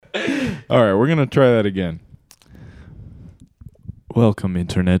All right, we're going to try that again. Welcome,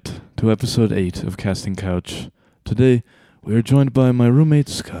 Internet, to episode 8 of Casting Couch. Today, we are joined by my roommate,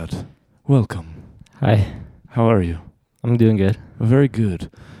 Scott. Welcome. Hi, How are you? I'm doing good. Very good.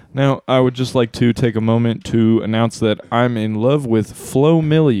 Now, I would just like to take a moment to announce that I'm in love with Flo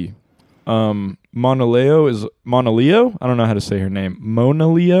Millie. Monaleo is Monaleo? I don't know how to say her name.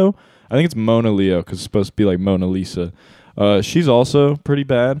 Monaleo? I think it's Mona Leo because it's supposed to be like Mona Lisa. She's also pretty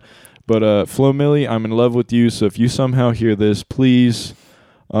bad. But Flo Millie, I'm in love with you. So if you somehow hear this, please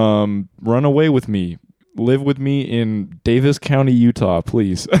run away with me. Live with me in Davis County, Utah,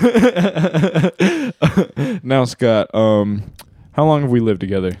 please. Now, Scott, how long have we lived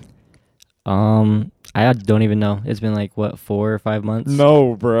together? I don't even know. It's been like 4 or 5 months.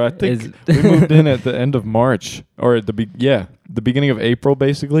 No, bro. I think we moved in at the end of March, or at the beginning of April,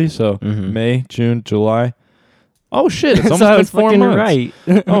 basically. So May, June, July. Oh shit! It's So I almost been was 4 months.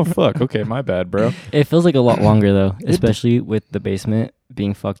 right. Oh fuck. Okay, my bad, bro. It feels like a lot longer though, especially with the basement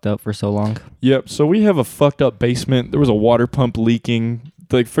being fucked up for so long. Yep. So we have a fucked up basement. There was a water pump leaking.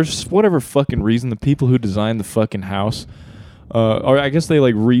 Like for whatever fucking reason, the people who designed the fucking house, or I guess they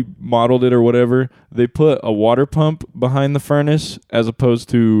like remodeled it or whatever. They put a water pump behind the furnace as opposed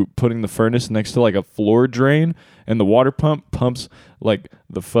to putting the furnace next to like a floor drain. And the water pump pumps like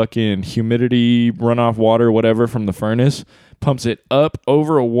the fucking humidity runoff water, whatever, from the furnace, pumps it up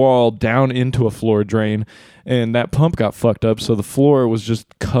over a wall down into a floor drain. And that pump got fucked up. So the floor was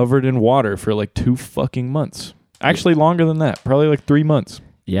just covered in water for like 2 fucking months. Actually, longer than that, probably like 3 months.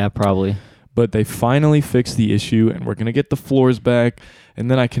 Yeah, probably. But they finally fixed the issue and we're going to get the floors back.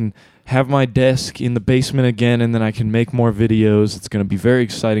 And then I can have my desk in the basement again. And then I can make more videos. It's going to be very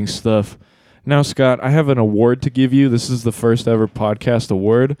exciting stuff. Now, Scott, I have an award to give you. This is the first ever podcast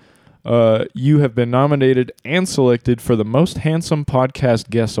award. You have been nominated and selected for the Most Handsome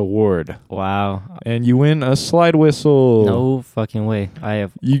Podcast Guest Award. Wow. And you win a slide whistle. No fucking way.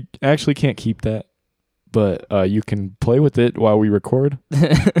 You actually can't keep that, but you can play with it while we record.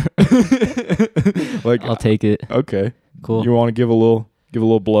 Like, I'll take it. Okay. Cool. You want to give a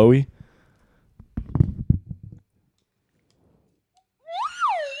little blowy?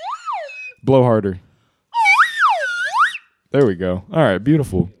 Blow harder. There we go. All right,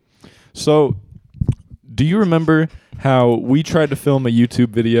 beautiful. So, do you remember how we tried to film a YouTube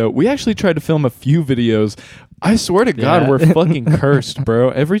video? We actually tried to film a few videos. I swear to God, Yeah. we're fucking cursed,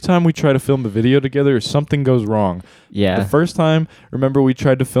 bro. Every time we try to film a video together, something goes wrong. Yeah. The first time, remember we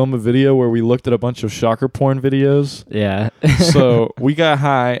tried to film a video where we looked at a bunch of shocker porn videos? Yeah. So we got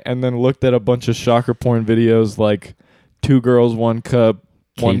high and then looked at a bunch of shocker porn videos like 2 girls, 1 cup,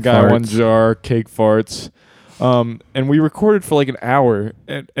 Cake 1 guy, 1 farts. jar, cake farts. And we recorded for like an hour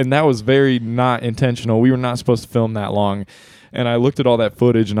and that was very not intentional. We were not supposed to film that long. And I looked at all that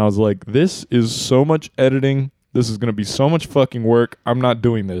footage and I was like, this is so much editing. This is going to be so much fucking work. I'm not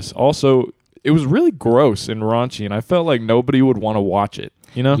doing this. Also, it was really gross and raunchy and I felt like nobody would want to watch it,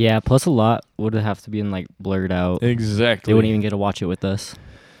 you know? Yeah, plus a lot would have to be like blurred out. Exactly. They wouldn't even get to watch it with us.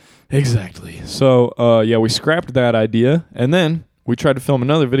 Exactly. So, yeah, we scrapped that idea, and then we tried to film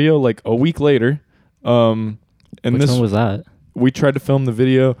another video like a week later. And Which one was that? we tried to film the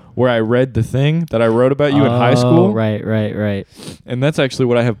video where I read the thing that I wrote about you in high school. Right. And that's actually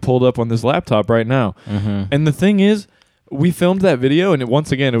what I have pulled up on this laptop right now. Mm-hmm. And the thing is, we filmed that video, and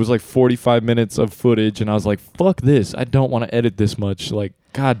once again, it was like 45 minutes of footage, and I was like, fuck this. I don't want to edit this much. Like,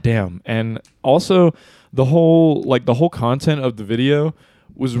 goddamn. And also, the whole content of the video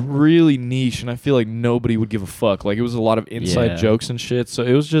was really niche, and I feel like nobody would give a fuck. Like, it was a lot of inside Yeah. jokes and shit, so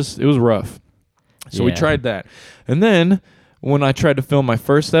it was rough. So we Yeah. tried that. And then, when I tried to film my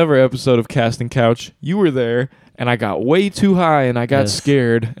first ever episode of Casting Couch, you were there, and I got way too high, and I got Yes.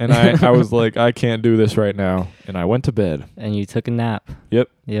 scared, and I was like, I can't do this right now. And I went to bed. And you took a nap. Yep.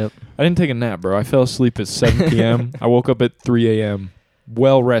 Yep. I didn't take a nap, bro. I fell asleep at 7 p.m. I woke up at 3 a.m.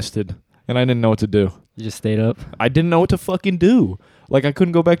 well rested, and I didn't know what to do. You just stayed up. I didn't know what to fucking do. Like, I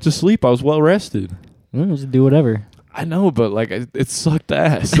couldn't go back to sleep. I was well rested. Just do whatever. I know, but, like, it sucked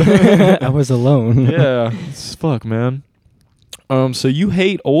ass. I was alone. Yeah. It's fuck, man. So you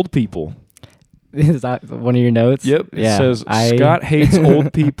hate old people. Is that one of your notes? Yep. It Yeah. says, Scott hates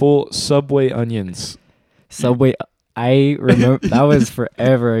old people, Subway onions. Subway. I remember that was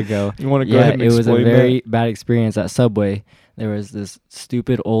forever ago. You want to go ahead and it was a explain very bad experience at Subway. There was this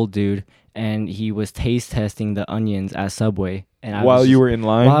stupid old dude, and he was taste testing the onions at Subway. And that? While you were in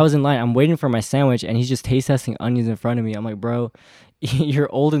line? While I was in line, I'm waiting for my sandwich, and he's just taste testing onions in front of me. I'm like, bro,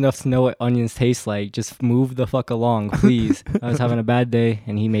 You're old enough to know what onions taste like. Just move the fuck along, please. I was having a bad day,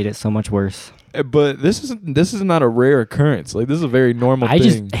 and he made it so much worse. But this is not a rare occurrence. Like, this is a very normal I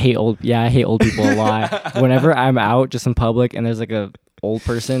thing. just hate old. Yeah, I hate old people a lot. Whenever I'm out just in public and there's like a old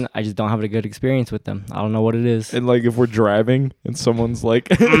person, I just don't have a good experience with them. I don't know what it is. And like if we're driving and someone's like,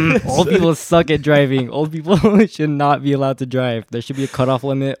 Old people suck at driving. Old people should not be allowed to drive. There should be a cutoff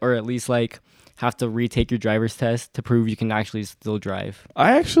limit, or at least like have to retake your driver's test to prove you can actually still drive.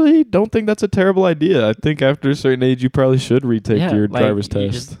 I actually don't think that's a terrible idea. I think after a certain age, you probably should retake your like, driver's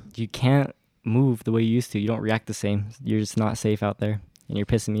test. You can't move the way you used to. You don't react the same. You're just not safe out there, and you're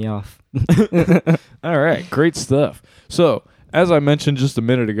pissing me off. All right, great stuff. So, as I mentioned just a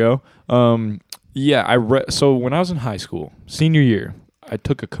minute ago, so when I was in high school, senior year, I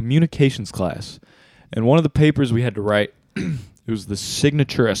took a communications class, and one of the papers we had to write, it was the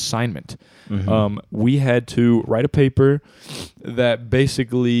signature assignment. Mm-hmm. We had to write a paper that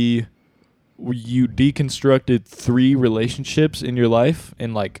basically you deconstructed 3 relationships in your life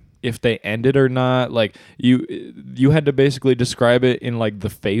and like if they ended or not. Like you had to basically describe it in like the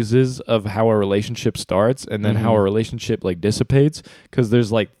phases of how a relationship starts and then how a relationship like dissipates, because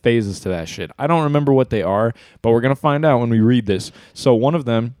there's like phases to that shit. I don't remember what they are, but we're gonna find out when we read this. So one of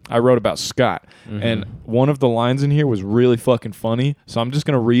them I wrote about Scott, and one of the lines in here was really fucking funny, so I'm just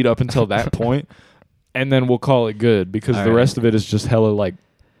gonna read up until that point and then we'll call it good, because the rest of it is just hella like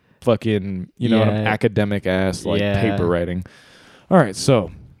fucking academic ass like paper writing. All right,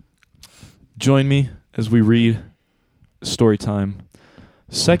 so join me as we read story time.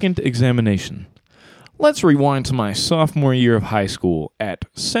 Second examination. Let's rewind to my sophomore year of high school at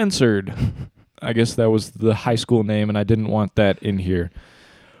Censored. I guess that was the high school name, and I didn't want that in here.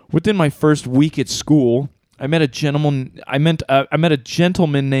 Within my first week at school, I met a gentleman named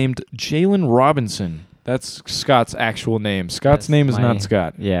Jalen Robinson. That's Scott's actual name. Scott's name is not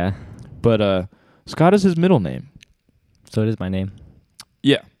Scott. Yeah. But Scott is his middle name. So it is my name.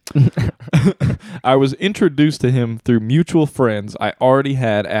 Yeah. I was introduced to him through mutual friends I already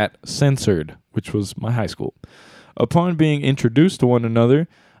had at Censored, which was my high school. Upon being introduced to one another,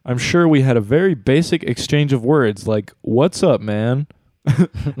 I'm sure we had a very basic exchange of words like, "What's up, man?"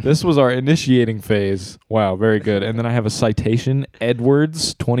 This was our initiating phase. Wow, very good. And then I have a citation,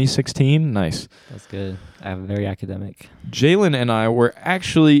 Edwards, 2016. Nice. That's good. I'm very academic. Jalen and I were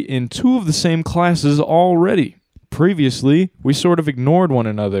actually in 2 of the same classes already. Previously, we sort of ignored one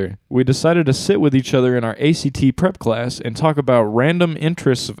another. We decided to sit with each other in our ACT prep class and talk about random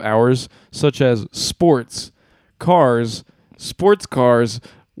interests of ours, such as sports, sports cars,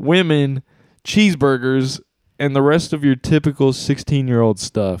 women, cheeseburgers, and the rest of your typical 16-year-old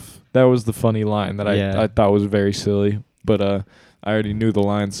stuff. That was the funny line that I thought was very silly, but I already knew the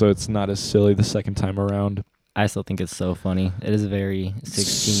line, so it's not as silly the second time around. I still think it's so funny. It is very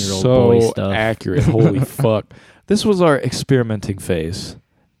 16-year-old boy stuff. So accurate. Holy fuck. This was our experimenting phase.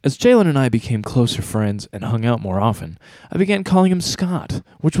 As Jalen and I became closer friends and hung out more often, I began calling him Scott,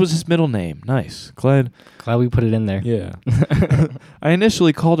 which was his middle name. Nice. Glad we put it in there. Yeah. I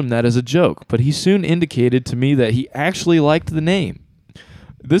initially called him that as a joke, but he soon indicated to me that he actually liked the name.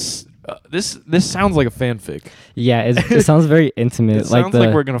 This sounds like a fanfic. Yeah, it sounds very intimate. It sounds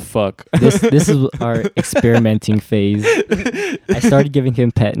like we're gonna fuck. This is our experimenting phase. I started giving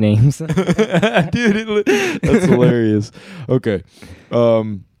him pet names. Dude, that's hilarious. Okay.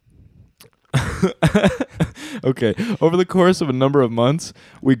 Okay. Over the course of a number of months,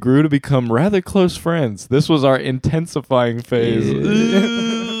 we grew to become rather close friends. This was our intensifying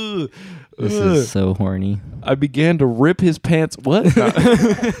phase. This is so horny. I began to rip his pants. What? No.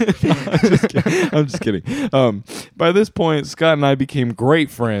 I'm just kidding. By this point, Scott and I became great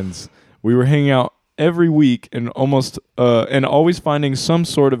friends. We were hanging out every week and always finding some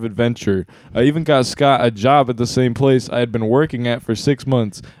sort of adventure. I even got Scott a job at the same place I had been working at for 6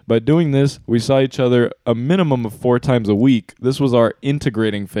 months. By doing this, we saw each other a minimum of 4 times a week. This was our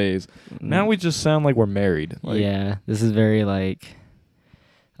integrating phase. Now we just sound like we're married. Yeah, this is very like,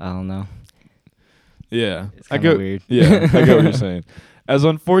 I don't know. Yeah. It's kind of weird. Yeah, I get what you're saying. As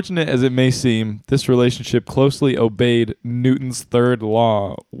unfortunate as it may seem, this relationship closely obeyed Newton's third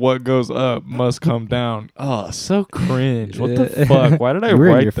law. What goes up must come down. Oh, so cringe. What the fuck? Why did I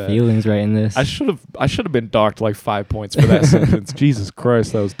write your that? Feelings right in this. I should have been docked like 5 points for that sentence. Jesus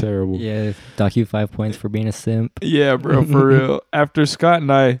Christ, that was terrible. Yeah, dock you 5 points for being a simp. Yeah, bro, for real. After Scott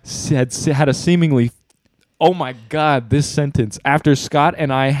and I had a seemingly... Oh my God, this sentence. After Scott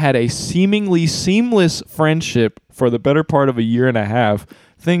and I had a seemingly seamless friendship for the better part of a year and a half,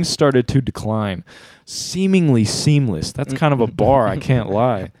 things started to decline. Seemingly seamless. That's kind of a bar, I can't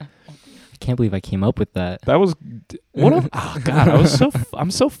lie. can't believe I came up with that. That was what? Oh God,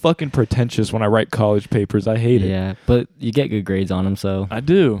 I'm so fucking pretentious when I write college papers. I hate it. Yeah, but you get good grades on them, so. I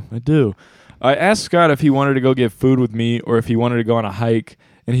do. I asked Scott if he wanted to go get food with me or if he wanted to go on a hike,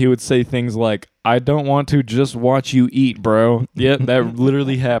 and he would say things like, "I don't want to just watch you eat, bro." Yeah, that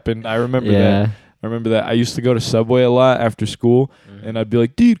literally happened. I remember that. I remember that. I used to go to Subway a lot after school, and I'd be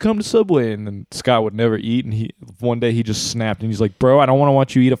like, "Dude, come to Subway." And then Scott would never eat, and one day he just snapped, and he's like, "Bro, I don't want to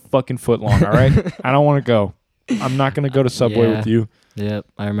watch you eat a fucking footlong, all right? I don't want to go. I'm not going to go to Subway with you. Yep,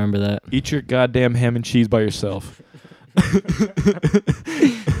 I remember that. Eat your goddamn ham and cheese by yourself."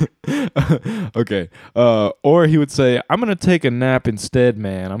 Okay. Or he would say, "I'm going to take a nap instead,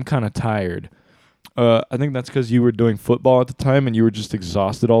 man. I'm kind of tired." I think that's because you were doing football at the time and you were just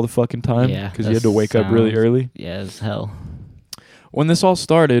exhausted all the fucking time. Yeah. Because you had to wake up really early. Yeah, as hell. When this all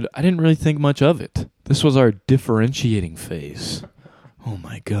started, I didn't really think much of it. This was our differentiating phase. Oh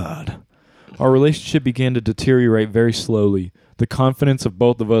my God. Our relationship began to deteriorate very slowly. The confidence of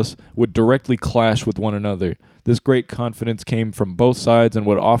both of us would directly clash with one another. This great confidence came from both sides and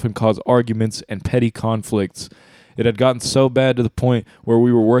would often cause arguments and petty conflicts. It had gotten so bad to the point where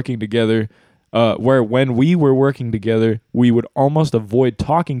we were working together, when we were working together, we would almost avoid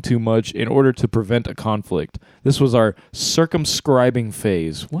talking too much in order to prevent a conflict. This was our circumscribing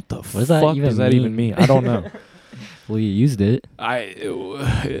phase. What the fuck does that even mean? I don't know. Well, you used it. I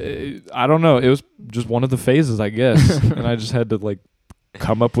don't know. It was just one of the phases, I guess. And I just had to like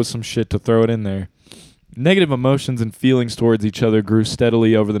come up with some shit to throw it in there. Negative emotions and feelings towards each other grew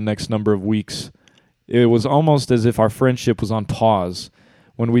steadily over the next number of weeks. It was almost as if our friendship was on pause.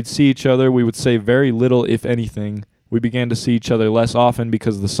 When we'd see each other, we would say very little, if anything. We began to see each other less often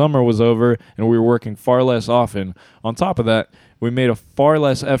because the summer was over and we were working far less often. On top of that, we made a far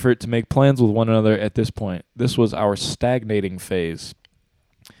less effort to make plans with one another at this point. This was our stagnating phase.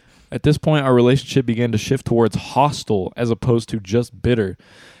 At this point, our relationship began to shift towards hostile as opposed to just bitter.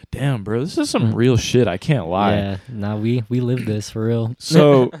 Damn, bro, this is some real shit. I can't lie. Yeah, nah, we lived this for real.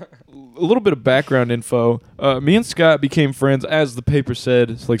 So, a little bit of background info. Me and Scott became friends, as the paper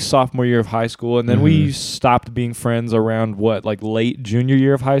said, it's like sophomore year of high school, and then we stopped being friends around, late junior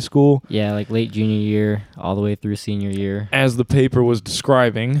year of high school? Yeah, like late junior year, all the way through senior year. As the paper was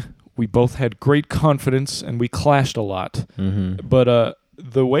describing, we both had great confidence, and we clashed a lot. But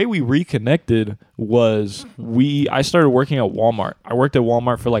the way we reconnected was I started working at Walmart. I worked at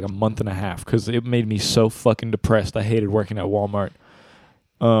Walmart for like a month and a half because it made me so fucking depressed. I hated working at Walmart.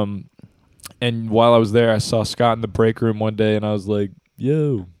 And while I was there, I saw Scott in the break room one day, and I was like,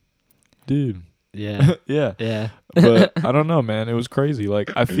 "Yo, dude." Yeah. Yeah. But I don't know, man. It was crazy.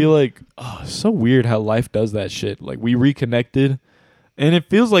 Like, I feel like, it's so weird how life does that shit. Like, we reconnected, and it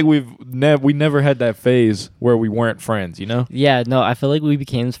feels like we never had that phase where we weren't friends, you know? Yeah, no, I feel like we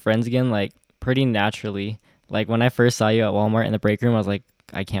became friends again, like, pretty naturally. Like, when I first saw you at Walmart in the break room, I was like,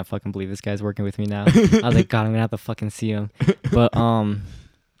 I can't fucking believe this guy's working with me now. I was like, God, I'm gonna have to fucking see him. But,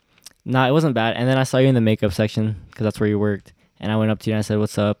 nah, it wasn't bad. And then I saw you in the makeup section, because that's where you worked. And I went up to you and I said,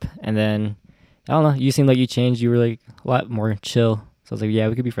 "What's up?" And then, I don't know, you seemed like you changed. You were, like, a lot more chill. So I was like, yeah,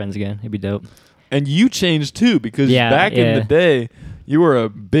 we could be friends again. It'd be dope. And you changed, too, because back in the day, you were a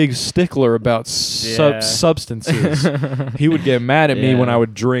big stickler about substances. He would get mad at me when I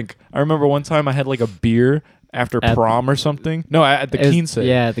would drink. I remember one time I had, like, a beer after prom or something. No, at the Quince.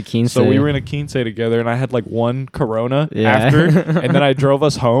 Yeah, at the Quince. So we were in a Quince together, and I had like one Corona after, and then I drove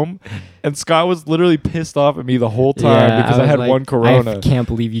us home, and Scott was literally pissed off at me the whole time because I had like, one Corona. I can't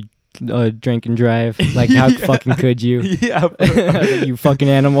believe you drink and drive. Like, how fucking could you? Yeah. You fucking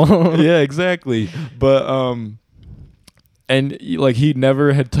animal. Yeah, exactly. But, and like he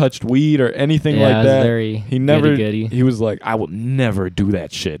never had touched weed or anything like that. He never. He was like, "I will never do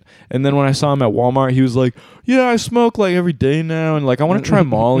that shit." And then when I saw him at Walmart, he was like, "Yeah, I smoke like every day now, and like I want to try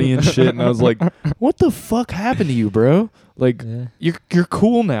Molly and shit." And I was like, "What the fuck happened to you, bro? Like you're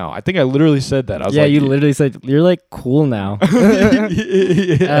cool now." I think I literally said that. I was like, you literally said you're like cool now.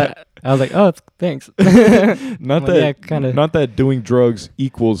 I was like, "Oh, thanks." Not that doing drugs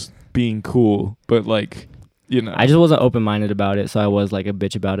equals being cool, but like. You know. I just wasn't open-minded about it, so I was like a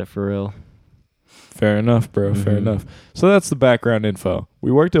bitch about it for real. Fair enough, bro. Fair enough. So that's the background info. We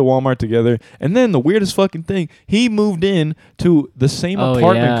worked at Walmart together, and then the weirdest fucking thing, he moved in to the same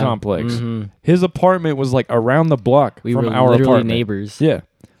apartment complex. His apartment was like around the block from our apartment. Neighbors. Yeah.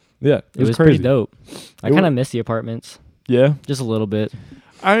 It was crazy. Pretty dope. I kind of miss the apartments. Yeah? Just a little bit.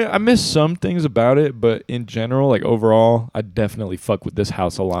 I miss some things about it, but in general, like overall, I definitely fuck with this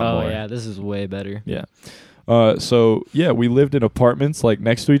house a lot more. Oh, yeah. This is way better. Yeah. So yeah, we lived in apartments like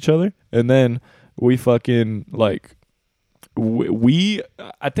next to each other, and then we fucking like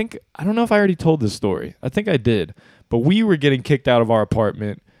I think, I don't know if I already told this story. I think I did. But we were getting kicked out of our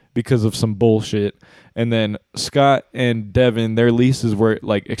apartment because of some bullshit. And then Scott and Devin, their leases were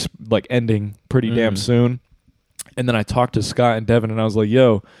like ending pretty damn soon. And then I talked to Scott and Devin and I was like,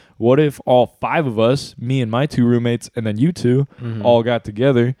 yo, what if all 5 of us, me and my 2 roommates and then you 2, all got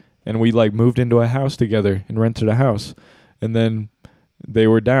together and we like moved into a house together and rented a house. And then they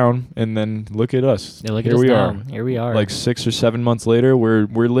were down, and then look at us. Yeah, look Here at us we now. are. Here we are. Like 6 or 7 months later, we're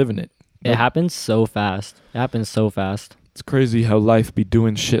living it. It happens so fast. It's crazy how life be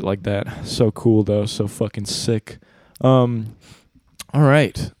doing shit like that. So cool though. So fucking sick. All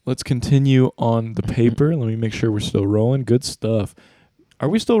right, let's continue on the paper. Let me make sure we're still rolling. Good stuff. Are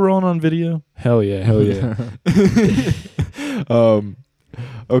we still rolling on video? Hell yeah.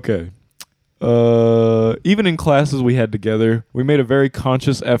 Okay. Even in classes we had together, we made a very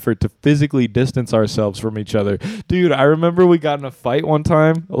conscious effort to physically distance ourselves from each other. Dude, I remember we got in a fight one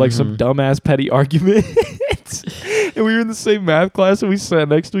time, like some dumbass petty argument. And we were in the same math class and we sat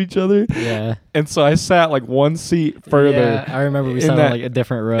next to each other. Yeah. And so I sat like 1 seat further. Yeah, I remember we sat on like a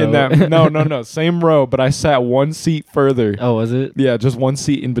different row. No, same row, but I sat 1 seat further. Oh, was it? Yeah, just 1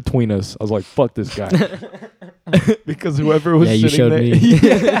 seat in between us. I was like, fuck this guy. Because whoever was you sitting showed there,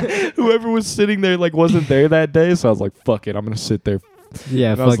 me. whoever was sitting there like wasn't there that day, so I was like, fuck it, I'm gonna sit there.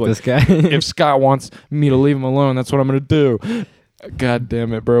 Yeah, And I was fuck like, this guy. If Scott wants me to leave him alone, that's what I'm gonna do. God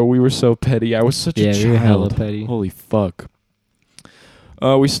damn it, bro. We were so petty. I was such a child. we were hella petty. Holy fuck.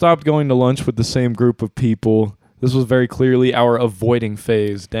 We stopped going to lunch with the same group of people. This was very clearly our avoiding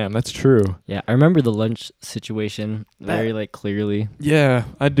phase. Damn, that's true. Yeah, I remember the lunch situation very like clearly. Yeah,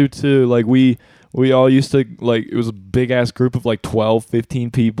 I do too. Like we all used to, like, it was a big ass group of like 12,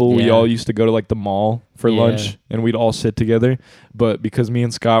 15 people. We Yeah. all used to go to like the mall for lunch and we'd all sit together. But because me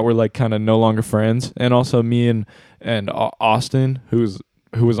and Scott were like kind of no longer friends, and also me and Austin, who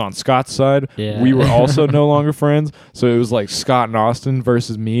was on Scott's side, we were also no longer friends. So it was like Scott and Austin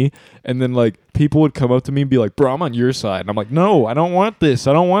versus me. And then like people would come up to me and be like, bro, I'm on your side. And I'm like, no, I don't want this.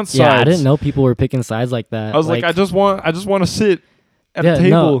 I don't want sides. Yeah, I didn't know people were picking sides like that. I was like I just want to sit at a No,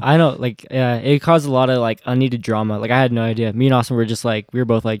 table. I know. Like, yeah, it caused a lot of like unneeded drama. Like, I had no idea. Me and Austin were just like, we were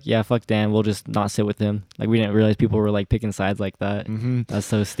both like, yeah, fuck Dan, we'll just not sit with him. Like, we didn't realize people were like picking sides like that. Mm-hmm. That's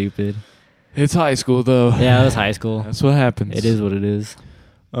so stupid. It's high school though. Yeah, it was high school. That's what happens. It is what it is.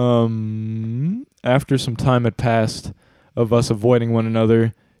 After some time had passed of us avoiding one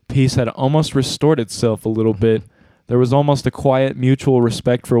another, peace had almost restored itself a little bit. There was almost a quiet mutual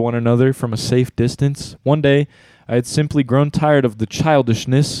respect for one another from a safe distance. One day, I had simply grown tired of the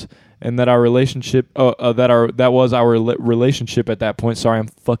childishness, and that our relationship, that was our relationship at that point. Sorry, I'm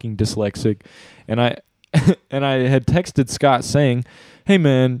fucking dyslexic, and I had texted Scott saying, "Hey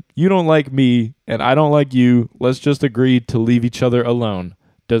man, you don't like me, and I don't like you. Let's just agree to leave each other alone.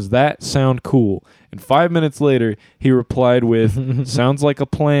 Does that sound cool?" And 5 minutes later, he replied with, "Sounds like a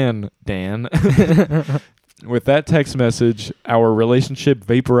plan, Dan." With that text message, our relationship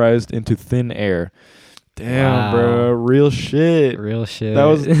vaporized into thin air. Damn, Wow. bro, real shit. Real shit. That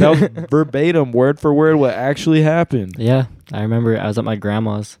was verbatim, word for word, what actually happened. Yeah, I remember I was at my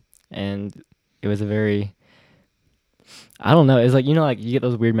grandma's, and it was a very, I don't know. It's like, you know, like you get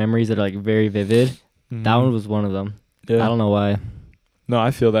those weird memories that are like very vivid. Mm-hmm. That one was one of them. Yeah. I don't know why. No, I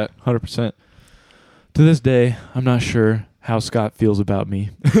feel that 100%. To this day, I'm not sure how Scott feels about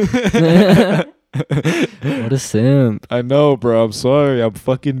me. What a simp. I know, bro. I'm sorry. I'm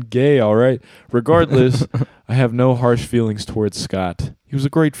fucking gay, all right? Regardless, I have no harsh feelings towards Scott. He was a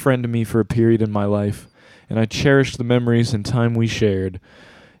great friend to me for a period in my life, and I cherished the memories and time we shared.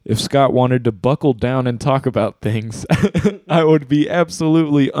 If Scott wanted to buckle down and talk about things, I would be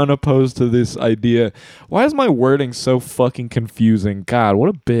absolutely unopposed to this idea. Why is my wording so fucking confusing? God, what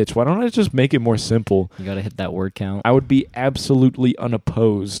a bitch. Why don't I just make it more simple? You gotta hit that word count. I would be absolutely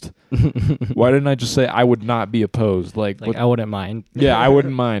unopposed. Why didn't I just say I would not be opposed? Like I wouldn't mind. yeah, I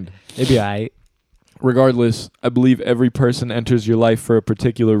wouldn't mind. It'd be alright. Regardless, I believe every person enters your life for a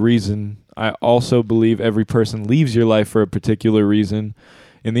particular reason. I also believe every person leaves your life for a particular reason.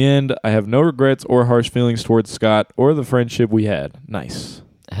 In the end, I have no regrets or harsh feelings towards Scott or the friendship we had. Nice.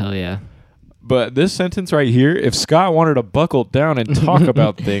 Hell yeah. But this sentence right here, if Scott wanted to buckle down and talk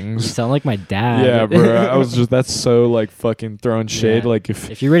about You things. sound like my dad. Yeah, bro. I was just, that's so like fucking throwing shade. Yeah. Like if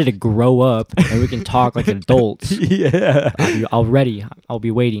If you're ready to grow up and we can talk like adults, yeah. I'll ready. I'll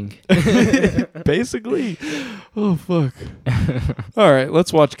be waiting. Basically. Oh, fuck. All right,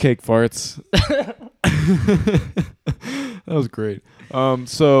 let's watch Cake Farts. That was great.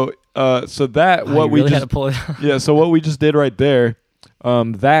 So that Oh, what you we really just had to pull it out. yeah. So what we just did right there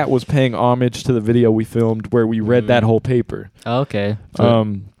that was paying homage to the video we filmed where we read that whole paper. Oh, okay.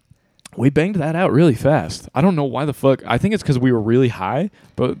 So, We banged that out really fast. I don't know why the fuck. I think it's because we were really high,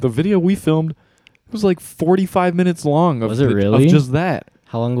 but the video we filmed was like 45 minutes long. Was it really? Of just that.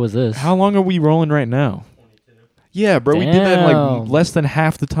 how long was this? How long are we rolling right now? 22. Yeah, bro. We did that in like Damn. less than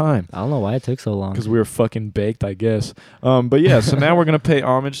half the time. I don't know why it took so long. Because we were fucking baked, I guess. But yeah, so now we're going to pay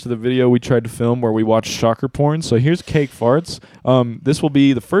homage to the video we tried to film where we watched shocker porn. So here's Cake Farts. This will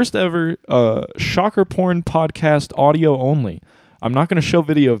be the first ever shocker porn podcast audio only. I'm not going to show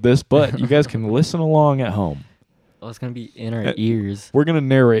video of this, but you guys can listen along at home. Oh, it's going to be in our ears. We're going to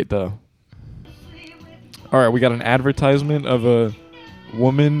narrate, though. All right, we got an advertisement of a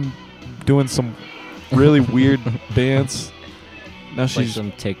woman doing some really weird dance. Now Like she's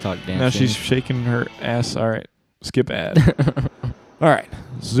some TikTok dancing. now she's shaking her ass. All right, skip ad. All right,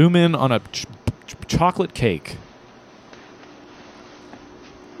 zoom in on a chocolate cake.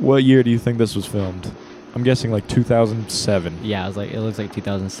 What year do you think this was filmed? I'm guessing like 2007. Yeah, it looks like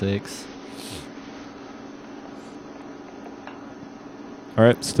 2006. All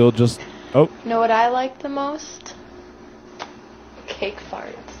right, still just. Oh, You know what I like the most? Cake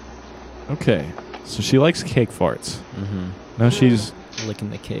farts. okay. So she likes cake farts. Mm-hmm. Now she's Licking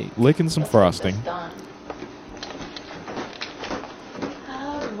the cake. licking some Let's get this frosting. done.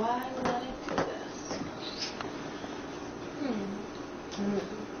 How do I let it do this?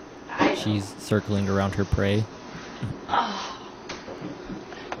 I know. She's circling around her prey. I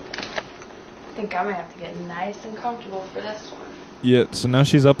think I'm gonna have to get nice and comfortable for this one. Yeah, so now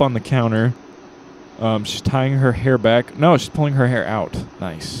she's up on the counter. She's tying her hair back. No, she's pulling her hair out.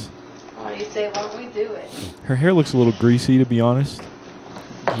 Nice. What do you say? Why don't we do it? Her hair looks a little greasy, to be honest.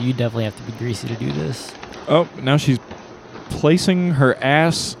 You definitely have to be greasy to do this. Oh, now she's placing her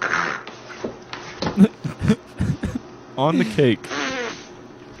ass on the cake.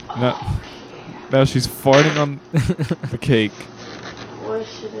 Now she's farting on the cake.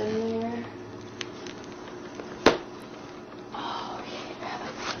 Push it in there. Oh, yeah.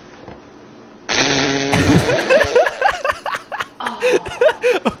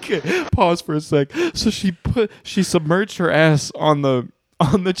 Okay, pause for a sec. So she submerged her ass on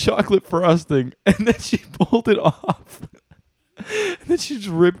the chocolate frosting, and then she pulled it off. And then she just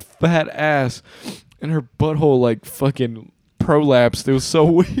ripped fat ass, and her butthole like fucking prolapsed. It was so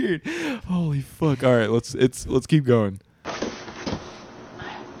weird. Holy fuck! All right, let's keep going.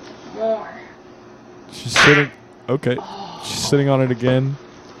 More. She's sitting. Okay, she's sitting on it again.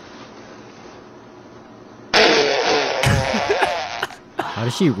 How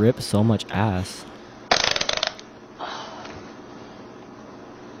does she rip so much ass?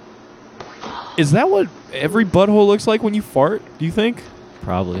 Is that what every butthole looks like when you fart? Do you think?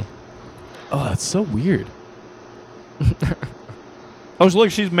 Probably. Oh, that's so weird. Oh,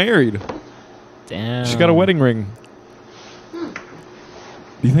 look, she's married. Damn. She's got a wedding ring.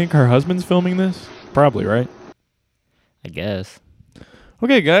 Do you think her husband's filming this? Probably, right? I guess.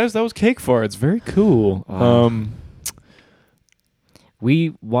 Okay, guys, that was Cake Farts. Very cool. Wow.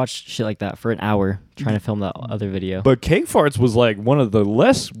 We watched shit like that for an hour trying to film that other video. But Cake Farts was like one of the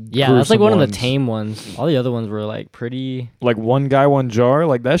less Yeah, that's like gruesome one of the ones. tame ones. All the other ones were like pretty. Like one guy, one jar.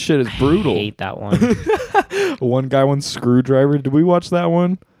 Like that shit is brutal. I hate that one. One guy, one screwdriver. Did we watch that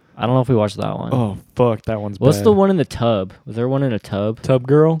one? I don't know if we watched that one. Oh fuck, that one's What's bad. the one in the tub? Was there one in a tub? Tub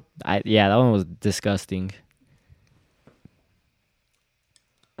Girl? Yeah, that one was disgusting.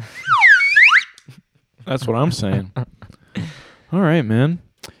 That's what I'm saying. All right, man.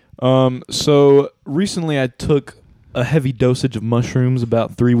 So recently I took a heavy dosage of mushrooms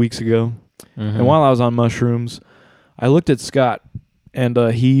about 3 weeks ago. Mhm. And while I was on mushrooms, I looked at Scott, and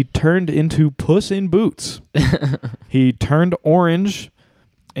he turned into Puss in Boots. He turned orange,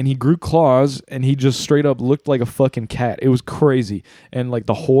 and he grew claws, and he just straight up looked like a fucking cat. It was crazy. And like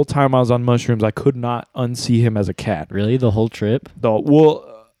the whole time I was on mushrooms, I could not unsee him as a cat. Really, the whole trip?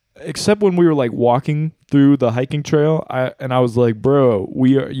 Except when we were like walking through the hiking trail, I was like, "Bro,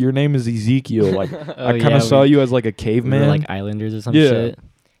 your name is Ezekiel." Like I kind of saw you as like a We caveman, were like islanders or some Yeah. shit.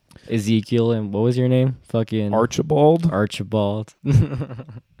 Ezekiel, and what was your name? Fucking Archibald. Archibald.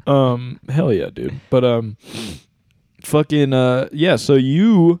 Hell yeah, dude. But fucking yeah. So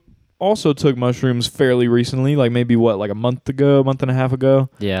you also took mushrooms fairly recently, like maybe like a month and a half ago,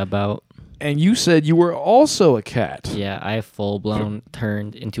 Yeah, about. and you said you were also a cat. Yeah, I full blown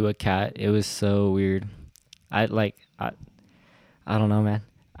turned into a cat. It was so weird. I don't know, man.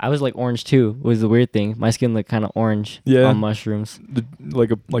 I was like orange too. Was the weird thing. My skin looked kind of orange. Yeah. On mushrooms.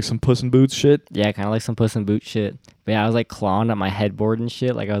 Like some Puss in Boots shit. Yeah, kind of like some Puss in Boots shit. But yeah, I was like clawing at my headboard and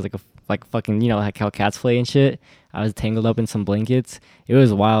shit. Like I was like a like fucking, like how cats play and shit. I was tangled up in some blankets. It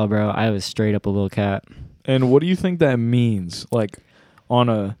was wild, bro. I was straight up a little cat. And what do you think that means, like, on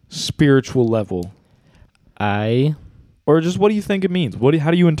a spiritual level? Or just what do you think it means?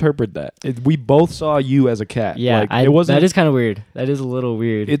 How do you interpret that? We both saw you as a cat. Yeah, like, it wasn't. That is kind of weird. That is a little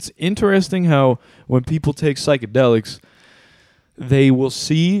weird. It's interesting how when people take psychedelics, they will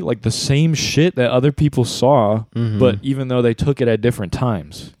see like the same shit that other people saw, but even though they took it at different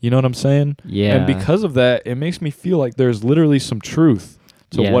times. You know what I'm saying? Yeah. And because of that, it makes me feel like there's literally some truth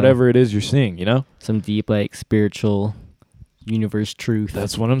to whatever it is you're seeing, you know? Some deep, like, spiritual universe truth.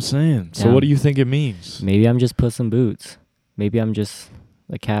 That's what I'm saying. So Yeah. what do you think it means? Maybe I'm just Puss in Boots. Maybe I'm just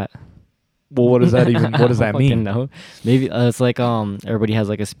a cat. Well, what does that even? What does that mean? No, maybe it's like everybody has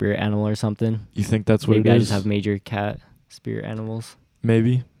like a spirit animal or something. You think that's what Maybe it I is? just have major cat spirit animals.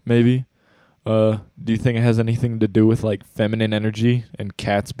 Maybe. Do you think it has anything to do with like feminine energy and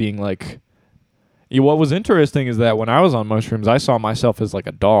cats being like? What was interesting is that when I was on mushrooms, I saw myself as like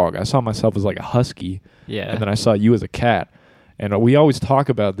a dog. I saw myself as like a husky. Yeah. And then I saw you as a cat. And we always talk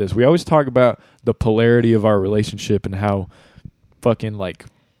about this. We always talk about the polarity of our relationship and how fucking like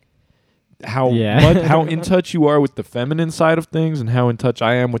how in touch you are with the feminine side of things and how in touch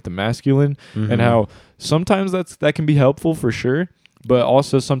I am with the masculine, and how sometimes that can be helpful for sure, but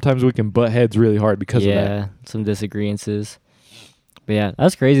also sometimes we can butt heads really hard because of that. Yeah, some disagreements. But yeah,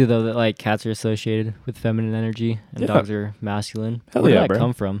 that's crazy though that like cats are associated with feminine energy and dogs are masculine. Hell Where yeah, did that bro.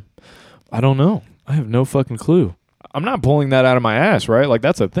 come from? I don't know. I have no fucking clue. I'm not pulling that out of my ass, right? Like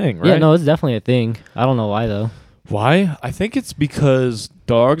that's a thing, right? Yeah, no, it's definitely a thing. I don't know why though. Why? I think it's because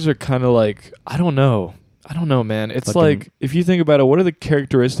dogs are kind of like, I don't know, man. It's Fucking- like, if you think about it, what are the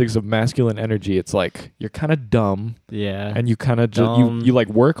characteristics of masculine energy? It's like, you're kind of dumb, Yeah. and you kind of just, Dumb. you like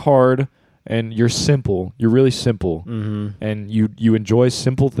work hard, and you're simple. You're really simple, and you enjoy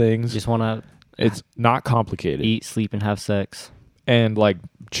simple things. Just want to It's not complicated. eat, sleep, and have sex. And like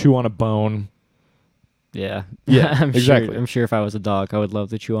chew on a bone. Yeah. Yeah, I'm exactly. I'm sure if I was a dog, I would love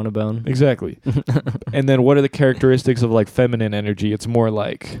to chew on a bone. Exactly. And then what are the characteristics of like feminine energy? It's more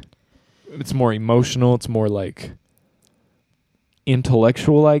emotional. It's more like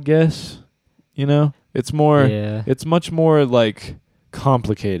intellectual, I guess. You know, it's more, Yeah. it's much more like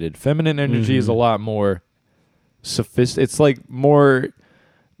complicated. Feminine energy is a lot more sophisticated. It's like more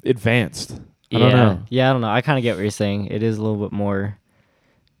advanced. I don't know. Yeah, I don't know. I kind of get what you're saying. It is a little bit more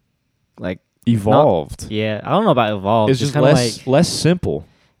like Evolved. yeah. I don't know about evolved. It's just kinda less simple.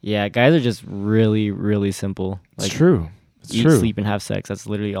 yeah. Guys are just really, really simple. It's Like true. It's eat, true. sleep, and have sex. That's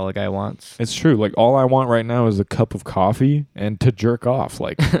literally all a guy wants. It's true. Like all I want right now is a cup of coffee and to jerk off,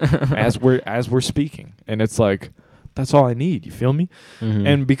 like as we're speaking. And it's like that's all I need. You feel me?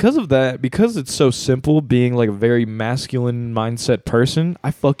 And because of that, because it's so simple, being like a very masculine mindset person, I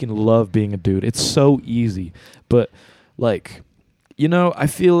fucking love being a dude. It's so easy. But like, you know, I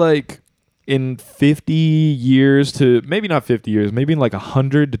feel like in 50 years to maybe not 50 years, maybe in like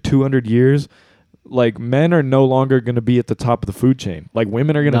 100 to 200 years, like men are no longer going to be at the top of the food chain. Like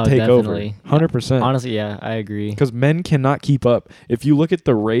women are going to No, take definitely. over 100%. Honestly, yeah, I agree. Because men cannot keep up. If you look at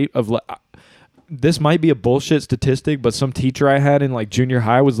the rate of this might be a bullshit statistic, but some teacher I had in like junior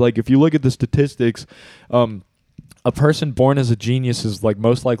high was like, if you look at the statistics, a person born as a genius is like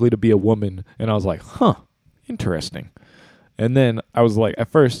most likely to be a woman. And I was like, huh, interesting. And then I was like, at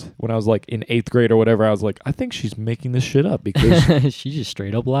first, when I was like in 8th grade or whatever, I was like, I think she's making this shit up because She just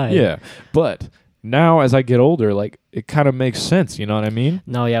straight up lied. yeah. But now as I get older, like it kind of makes sense. You know what I mean?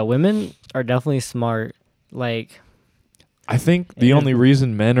 No, yeah, women are definitely smart. Like, I think the Yeah. only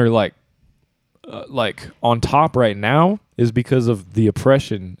reason men are like on top right now is because of the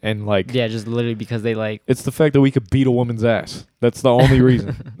oppression and like yeah, just literally because they like. it's the fact that we could beat a woman's ass. That's the only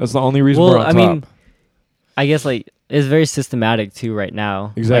reason. That's the only reason Well, we're on I top. mean, I guess like it's very systematic too right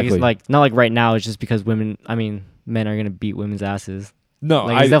now. Exactly. Like, it's like not like right now. It's just because men are gonna beat women's asses. no,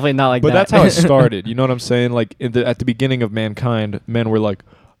 Like it's definitely not like but that. that's how it started. You know what I'm saying? Like at the beginning of mankind, men were like,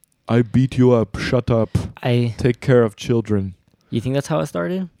 "I beat you up. Shut up. Take care of children." You think that's how it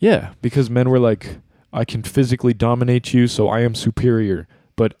started? Yeah, because men were like, I can physically dominate you, so I am superior.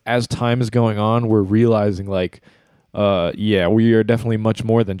 But as time is going on, we're realizing like, yeah, we are definitely much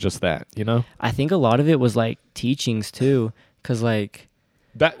more than just that, you know? I think a lot of it was like teachings too, because like,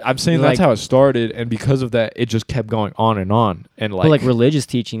 That I'm saying that's Like- how it started, and because of that, it just kept going on and on. And but like religious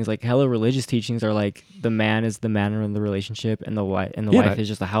teachings, like hella religious teachings are like the man is the man in the relationship, and the wife Yeah, wife is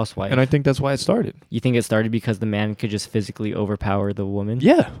just a housewife. and I think that's why it started. You think it started because the man could just physically overpower the woman?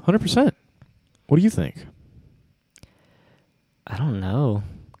 Yeah, 100%. What do you think? I don't know.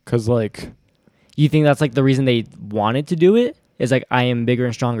 Because like, You think that's like the reason they wanted to do it? It's like I am bigger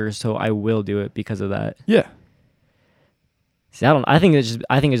and stronger, so I will do it because of that. Yeah. See, I think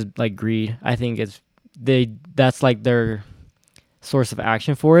it's like greed. I think that's like their source of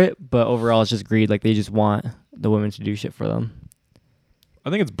action for it, but overall it's just greed. Like they just want the women to do shit for them. I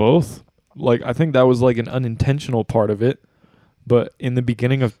think it's both. Like, I think that was like an unintentional part of it. But in the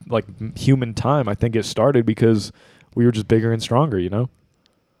beginning of like human time, I think it started because we were just bigger and stronger, you know?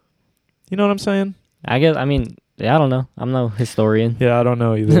 You know what I'm saying? I guess, I mean, yeah, I don't know. I'm no historian. Yeah, I don't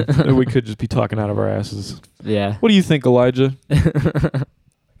know either. We could just be talking out of our asses. Yeah. What do you think, Elijah?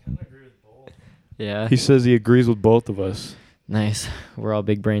 Yeah. He says he agrees with both of us. Nice. We're all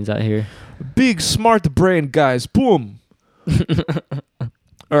big brains out here. Big smart brain guys. Boom.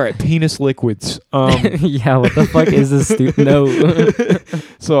 All right, penis liquids. Yeah, what the fuck is this stupid? No.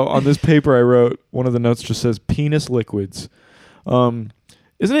 So on this paper I wrote, one of the notes just says penis liquids. Isn't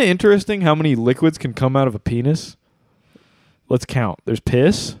it interesting how many liquids can come out of a penis? Let's count. There's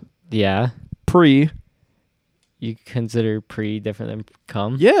piss, Yeah. pre. You consider pre different than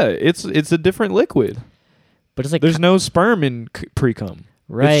cum? Yeah, it's a different liquid. But it's like There's no sperm in pre-cum.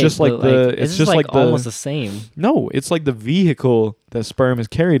 right. It's just like but, the. it's It's just like the. almost the same. No, it's like the vehicle that sperm is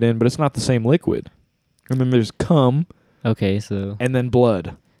carried in, but it's not the same liquid. Remember, there's cum Okay, so and then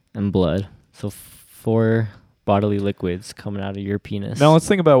blood. and blood. So 4 bodily liquids coming out of your penis. Now let's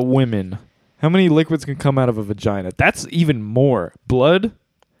think about women. How many liquids can come out of a vagina? That's even more. Blood,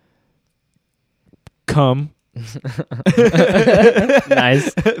 cum.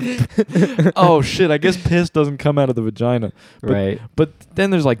 Nice. Oh shit! I guess piss doesn't come out of the vagina. Right. But then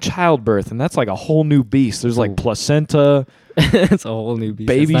there's like childbirth, and that's like a whole new beast. There's like Ooh. placenta, It's a whole new beast.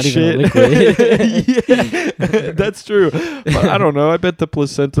 baby It's not shit. even a liquid. Yeah, that's true. But I don't know. I bet the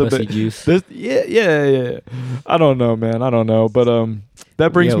placenta. Pussy But juice. yeah. I don't know, man. I don't know. But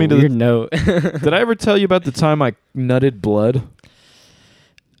that brings Yo, me to weird note. Did I ever tell you about the time I nutted blood?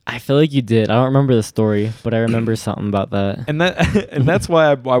 I feel like you did. I don't remember the story, but I remember something about that. And that's why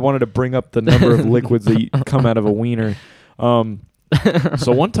I wanted to bring up the number of liquids that come out of a wiener.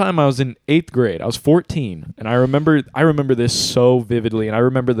 So one time I was in 8th grade. I was 14, and I remember this so vividly. And I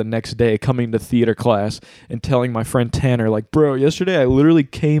remember the next day coming to theater class and telling my friend Tanner, like, "Bro, yesterday I literally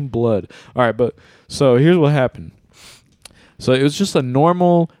came blood." All right, but so here's what happened. So it was just a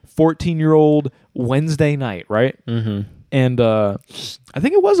normal 14-year-old Wednesday night, right? Mm-hmm. And I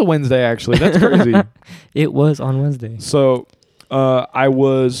think it was a Wednesday, actually. That's crazy. It was on Wednesday. So I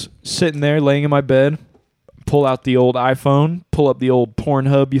was sitting there laying in my bed, pull out the old iPhone, pull up the old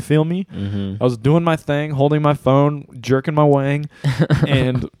Pornhub, you feel me? Mm-hmm. I was doing my thing, holding my phone, jerking my wang,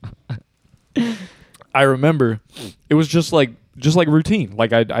 and I remember it was just like routine.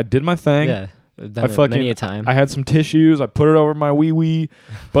 Like I did my thing. Yeah. I've done I it fucking many a time. I had some tissues, I put it over my wee,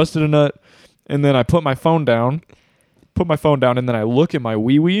 busted a nut, and then I put my phone down, and then I look at my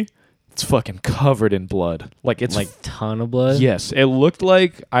wee. It's fucking covered in blood. Like it's like ton of blood. Yes, it looked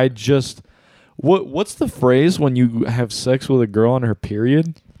like I just. What's the phrase when you have sex with a girl on her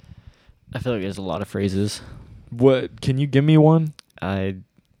period? I feel like there's a lot of phrases. What can you give me one?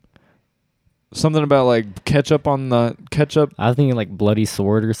 Something about like ketchup on the ketchup. I was thinking like bloody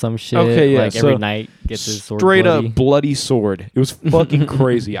sword or some shit. Okay, yeah. Like So every night gets his sword straight bloody. up bloody sword. It was fucking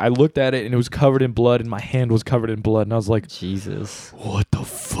crazy. I looked at it and it was covered in blood, and my hand was covered in blood, and I was like, Jesus. "What the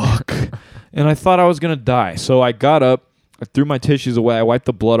fuck?" And I thought I was gonna die. So I got up. I threw my tissues away. I wiped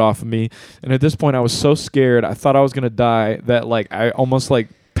the blood off of me. And at this point, I was so scared. I thought I was going to die that like I almost like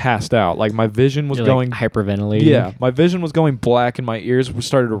passed out. Like my vision was You're, going. like, hyperventilating. Yeah. My vision was going black and my ears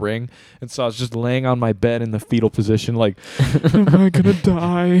started to ring. And so I was just laying on my bed in the fetal position like, am I going to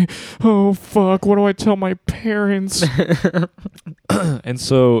die? Oh, fuck. What do I tell my parents? And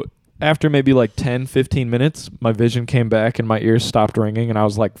so after maybe like 10, 15 minutes, my vision came back and my ears stopped ringing and I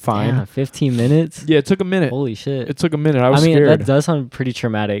was like, fine. Damn, 15 minutes? Yeah, it took a minute. Holy shit. It took a minute. I was mean, scared. that does sound pretty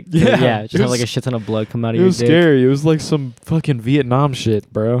traumatic. Yeah, Yeah, it just have was- like a shit ton of blood come out of It your was dick. scary. It was like some fucking Vietnam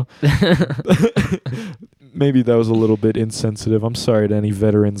shit, bro. Maybe that was a little bit insensitive. I'm sorry to any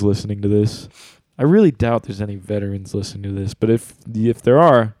veterans listening to this. I really doubt there's any veterans listening to this, but if there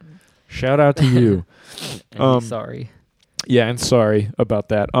are, shout out to you. And sorry. Yeah, and sorry about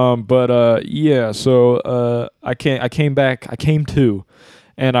that. Yeah, so I came to,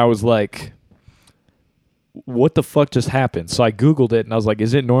 and I was like, what the fuck just happened? So I Googled it and I was like,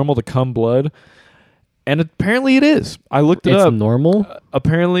 is it normal to cum blood? And apparently it is. I looked it It's up. normal?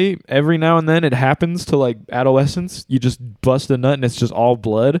 Apparently every now and then it happens to like adolescents. You just bust a nut and it's just all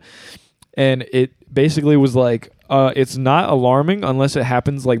blood. And it basically was like, it's not alarming unless it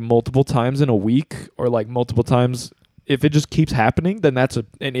happens like multiple times in a week or like multiple times if it just keeps happening, then that's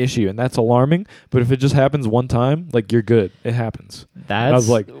an issue and that's alarming. But if it just happens one time, like you're good. It happens. That's I was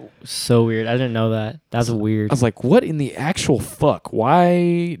like, so weird. I didn't know that. That's weird. I was like, what in the actual fuck?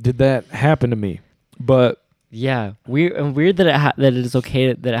 Why did that happen to me? But yeah, weird that that it is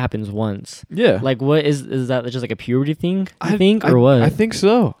okay that it happens once. yeah, Like, what is that just like a puberty thing? I think, or what? I think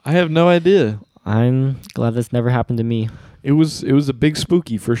so. I have no idea. I'm glad this never happened to me. It was a big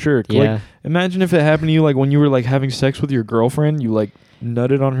spooky for sure. Yeah. Like, imagine if it happened to you like when you were like having sex with your girlfriend, you like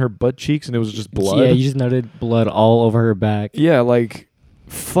nutted on her butt cheeks and it was just blood. Yeah, you just noted blood all over her back. Yeah, like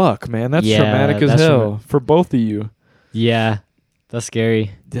fuck, man, that's Yeah, traumatic as that's hell for both of you. Yeah, that's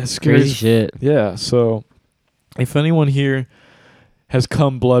scary. That's scary. Crazy shit. Yeah, so if anyone here has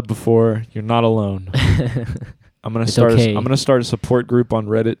cum blood before, you're not alone. I'm gonna It's start. okay. I'm gonna start a support group on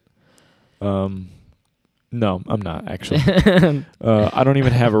Reddit. No, I'm not actually. I don't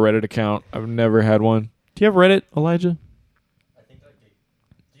even have a Reddit account. I've never had one. Do you have Reddit, Elijah? I think I do.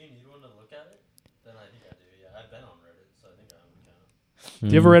 Do you need one to look at it? Then I think I do. Yeah, I've been on Reddit, so I think I have an account.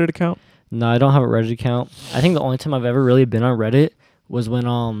 Do you have a Reddit account? No, I don't have a Reddit account. I think the only time I've ever really been on Reddit was when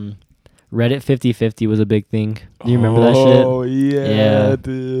Reddit 50/50 was a big thing. Do you remember that shit? Oh yeah, Yeah.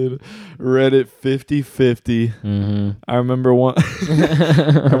 dude. Reddit 50/50. Mm-hmm. I remember one.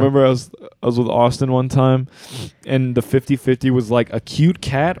 I remember I was with Austin one time, and the 50/50 was like a cute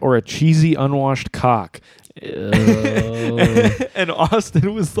cat or a cheesy unwashed cock. And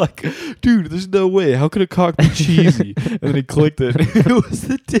Austin was like, dude, there's no way. How could a cock be cheesy? And then he clicked it. It was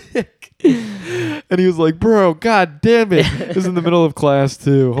the dick. And he was like, bro, god damn it. It was in the middle of class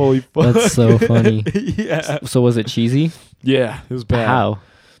too. Holy fuck. That's so funny. Yeah. So was it cheesy? Yeah, it was bad. How?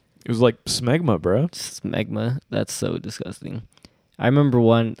 It was like smegma, bro. Smegma. That's so disgusting. I remember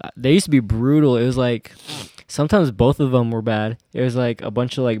one. They used to be brutal. It was like sometimes both of them were bad. It was like a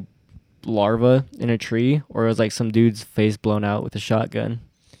bunch of like larvae in a tree, or it was like some dude's face blown out with a shotgun.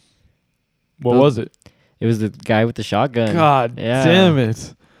 What was it? It was the guy with the shotgun. God Yeah. damn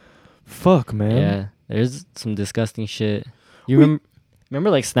it. Fuck, man. Yeah, there's some disgusting shit. You remember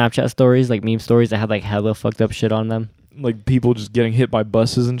like Snapchat stories, like meme stories that had like hella fucked up shit on them? Like people just getting hit by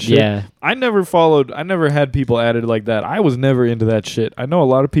buses and shit. Yeah. I never had people added like that. I was never into that shit. I know a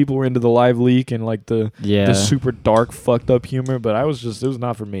lot of people were into the live leak and like the super dark fucked up humor, but it was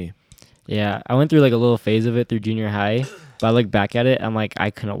not for me. Yeah, I went through like a little phase of it through junior high, but I look back at it, I'm like, I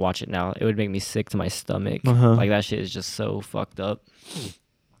couldn't watch it now. It would make me sick to my stomach. Uh-huh. Like that shit is just so fucked up.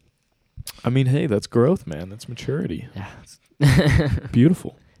 I mean, hey, that's growth, man. That's maturity. Yeah.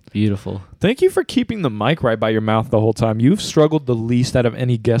 Beautiful. Beautiful. Thank you for keeping the mic right by your mouth the whole time. You've struggled the least out of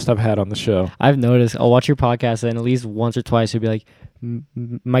any guest I've had on the show. I've noticed. I'll watch your podcast and at least once or twice you'll be like,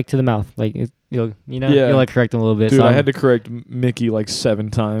 mic to the mouth. Like, you'll like correct him a little bit. Dude, so I had to correct Mickey like 7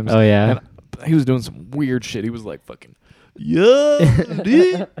 times. Oh, yeah. And he was doing some weird shit. He was like fucking, yeah,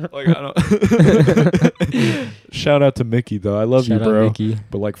 dude. Like, I don't. Shout out to Mickey, though. I love Shout you, out bro. Mickey.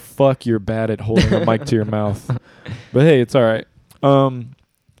 But like, fuck, you're bad at holding a mic to your mouth. But hey, it's all right.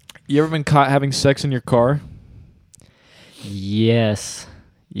 You ever been caught having sex in your car? Yes.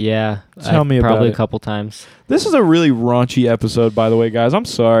 Yeah. Tell me about probably it. a couple times. This is a really raunchy episode, by the way, guys. I'm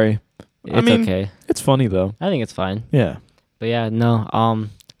sorry. It's mean, okay. It's funny though. I think it's fine. Yeah. But yeah, no.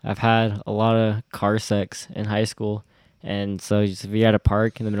 I've had a lot of car sex in high school, and so just if you're at a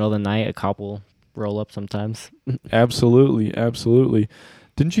park in the middle of the night, a cop will roll up sometimes. Absolutely, absolutely.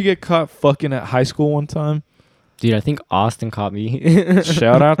 Didn't you get caught fucking at high school one time? Dude, I think Austin caught me.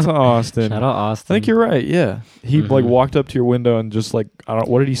 Shout out to Austin. Shout out I Austin. think you're right. Yeah, he like walked up to your window and just like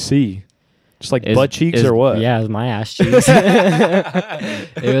what did he see? Just like butt cheeks or what? Yeah, it was my ass cheeks.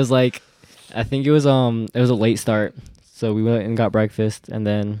 It was like, I think it was a late start, so we went and got breakfast and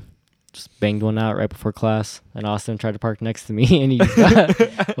then just banged one out right before class. And Austin tried to park next to me, and he got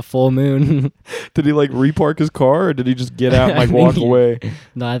a full moon. Did he like repark his car or did he just get out and like I walk think away?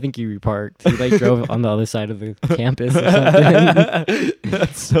 No, I think he reparked. He like drove on the other side of the campus or something.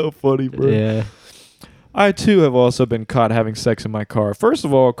 That's so funny, bro. Yeah. I too have also been caught having sex in my car. First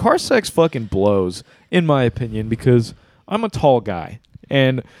of all, car sex fucking blows, in my opinion, because I'm a tall guy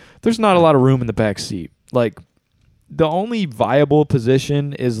and there's not a lot of room in the back seat. Like, the only viable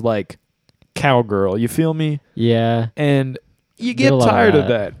position is like cowgirl. You feel me? Yeah. And you Did get a lot of tired of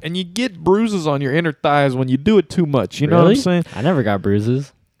that. that, and you get bruises on your inner thighs when you do it too much. You know what I'm Really? saying? I never got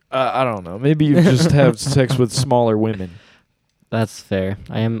bruises. I don't know. Maybe you just have sex with smaller women. That's fair.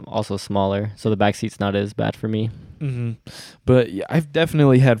 I am also smaller, so the back seat's not as bad for me. Mm-hmm. But yeah, I've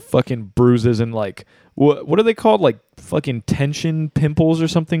definitely had fucking bruises and like what are they called? Like fucking tension pimples or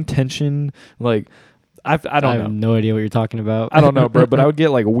something? Tension like I don't I know. have no idea what you're talking about. I don't know, bro. But I would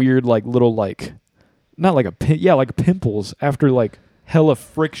get like weird like little like not like like pimples after like hella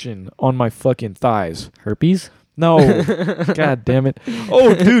friction on my fucking thighs. Herpes? No, god damn it.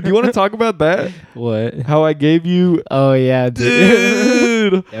 Oh, dude, you want to talk about that? What? How I gave you, Oh yeah,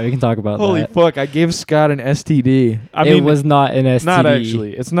 dude. dude. Yeah, we can talk about Holy that. fuck! I gave Scott an STD. I It mean, was not an STD. not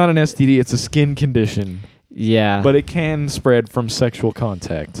actually. It's not an STD. It's a skin condition, Yeah. but it can spread from sexual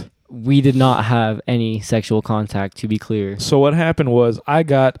contact. We did not have any sexual contact, to be clear. So what happened was I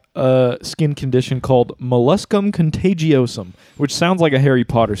got a skin condition called molluscum contagiosum, which sounds like a Harry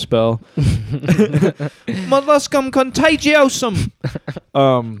Potter spell. Molluscum contagiosum.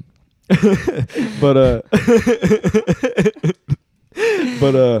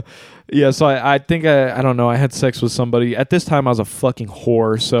 Yeah, so I think I don't know, I had sex with somebody. At this time I was a fucking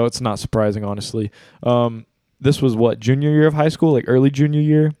whore, so it's not surprising, honestly. This was what, junior year of high school, like early junior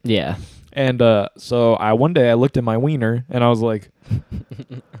year? Yeah. And so one day I looked at my wiener and I was like,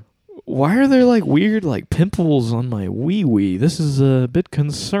 why are there like weird like pimples on my wee? This is a bit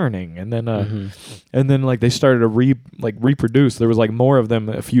concerning. And then and then like they started to reproduce. There was like more of them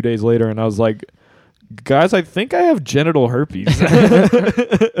a few days later, and I was like, guys, I think I have genital herpes.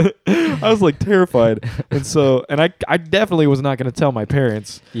 I was like terrified. And so I definitely was not going to tell my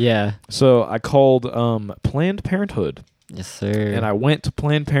parents. Yeah. So I called Planned Parenthood. Yes, sir. And I went to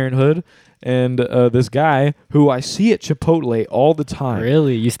Planned Parenthood, and this guy who I see at Chipotle all the time.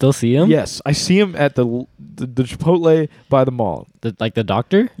 Really? You still see him? Yes, I see him at the Chipotle by the mall. Like the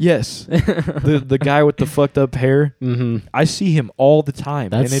doctor? Yes, the guy with the fucked up hair. Mm-hmm. I see him all the time,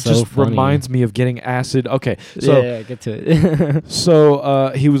 That's and it so just funny. reminds me of getting acid. Okay, so Yeah, get to it.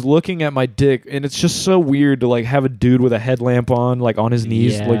 so he was looking at my dick, and it's just so weird to like have a dude with a headlamp on, like on his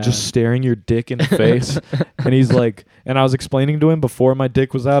knees, Yeah. like just staring your dick in the face. And he's like, and I was explaining to him before my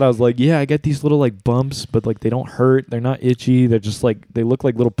dick was out, I was like, yeah, I get these little like bumps, but like they don't hurt, they're not itchy, they're just like, they look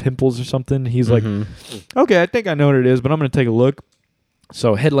like little pimples or something. He's like, okay, I think I know what it is, but I'm gonna take a look.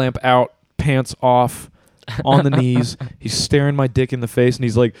 So headlamp out, pants off, on the knees. He's staring my dick in the face, and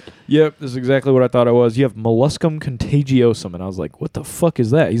he's like, yep, this is exactly what I thought it was. You have molluscum contagiosum. And I was like, what the fuck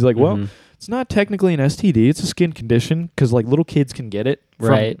is that? He's like, well, it's not technically an STD. It's a skin condition because like little kids can get it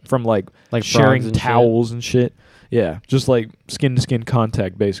from like sharing frogs and towels and shit. Yeah, just like skin to skin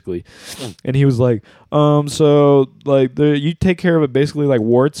contact, basically. And he was like, so like you take care of it basically like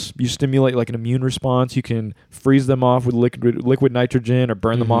warts. You stimulate like an immune response. You can freeze them off with liquid nitrogen or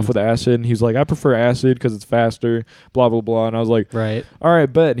burn them off with acid. And he's like, I prefer acid because it's faster. Blah blah blah. And I was like, Right. all right,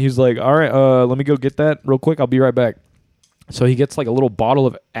 bet. And he's like, all right, let me go get that real quick. I'll be right back. So he gets like a little bottle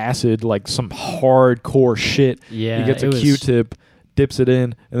of acid, like some hardcore shit. Yeah. He gets a it was- Q-tip, dips it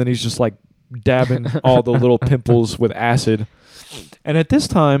in, and then he's just like dabbing all the little pimples with acid. And at this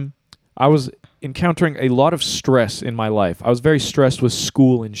time, I was encountering a lot of stress in my life. I was very stressed with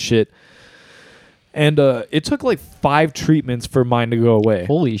school and shit. And it took like 5 treatments for mine to go away.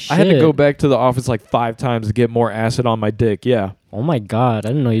 Holy shit. I had to go back to the office like 5 times to get more acid on my dick. Yeah. Oh my god. I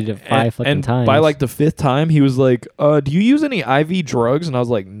didn't know you did 5 fucking and times. by like the 5th time, he was like, do you use any IV drugs? And I was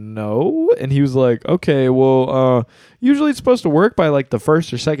like, no. And he was like, okay, well, usually it's supposed to work by like the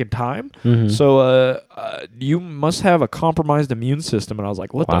 1st or 2nd time. So you must have a compromised immune system. And I was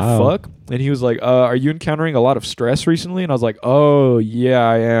like, what the fuck? And he was like, are you encountering a lot of stress recently? And I was like, oh yeah,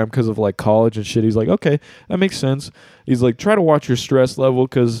 I am, because of like college and shit. He's like, okay, that makes sense. He's like, try to watch your stress level,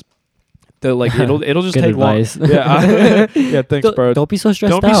 because like it'll just Good take advice. long. Yeah, yeah. Thanks, bro. Don't be so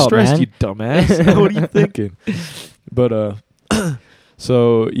stressed out, Don't be stressed, man. you dumbass. What are you thinking? But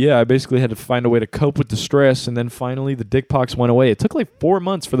so yeah, I basically had to find a way to cope with the stress, and then finally the dick pox went away. It took like 4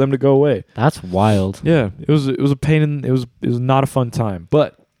 months for them to go away. That's wild. Yeah, it was a pain, and it was not a fun time.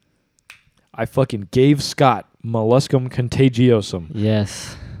 But I fucking gave Scott molluscum contagiosum.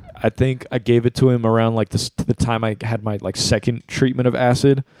 Yes. I think I gave it to him around like the time I had my like 2nd treatment of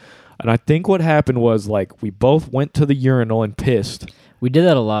acid. And I think what happened was like we both went to the urinal and pissed. We did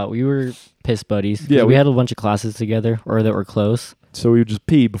that a lot. We were piss buddies. 'Cause Yeah, we we- had a bunch of classes together, or that were close. So we would just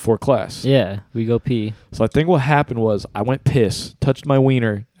pee before class. Yeah, we go pee. So I think what happened was I went piss, touched my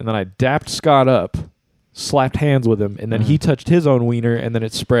wiener, and then I dapped Scott up, slapped hands with him, and then he touched his own wiener, and then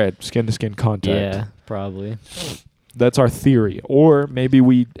it spread, skin to skin contact. Yeah, probably. That's our theory. Or maybe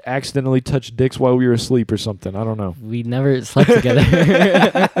we accidentally touched dicks while we were asleep or something. I don't know. We never slept together.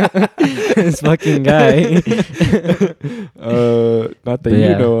 This fucking guy. Not that But you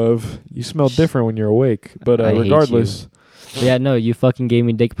yeah. know of. You smell different when you're awake. But I hate regardless, But yeah, no, you fucking gave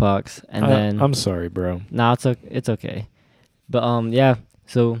me dick pox, and then I'm sorry, bro. nah, it's okay. But yeah,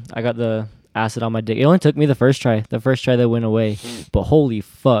 so I got the acid on my dick. It only took me the first try. The first try that went away. But holy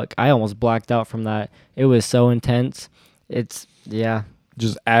fuck, I almost blacked out from that. It was so intense. Yeah,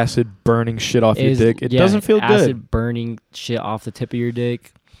 just acid burning shit off your Is- dick. It yeah, doesn't feel acid burning shit off the tip of your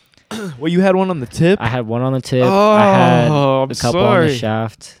dick. good. Well, you had one on the tip. I had one on the tip. Oh, I had I'm a couple on sorry. the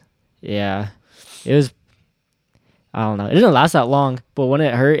shaft. Yeah. It was, I don't know. It didn't last that long, but when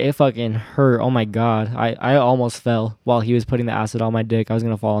it hurt, it fucking hurt. Oh my God. I almost fell while he was putting the acid on my dick. I was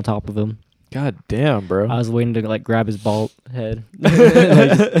going to fall on top of him. God damn, bro. I was waiting to like grab his bald head. Like,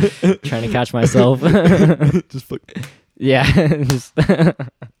 trying to catch myself. Just fuck. Yeah. Just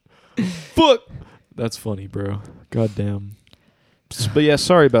Fuck. That's funny, bro. God damn. But yeah,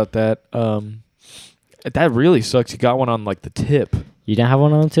 sorry about that. That really sucks. You got one on like the tip. You didn't have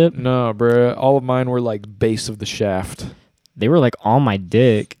one on the tip? No, bro. All of mine were like base of the shaft. They were like on my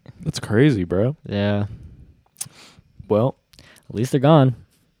dick. That's crazy, bro. Yeah. Well, At least they're gone.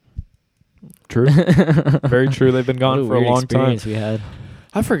 true. Very true. They've been What gone for a weird long time. experience we had.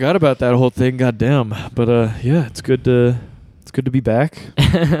 I forgot about that whole thing. God damn. But yeah, it's good to be back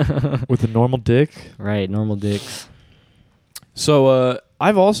with a normal dick. Right, normal dicks. So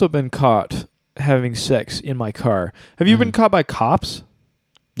I've also been caught having sex in my car. Have you been caught by cops?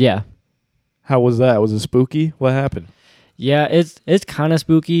 Yeah. How was that? Was it spooky? What happened? Yeah, it's kind of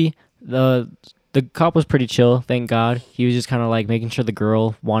spooky. The cop was pretty chill, thank God. He was just kind of like making sure the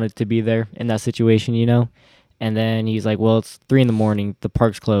girl wanted to be there in that situation, you know? And then he's like, well, it's 3 a.m. The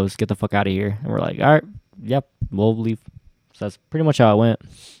park's closed. Get the fuck out of here. And we're like, all right, yep, we'll leave. So that's pretty much how it went.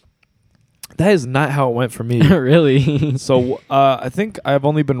 That is not how it went for me. Really? So I think I've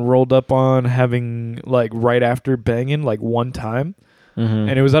only been rolled up on having like right after banging like one time. Mm-hmm.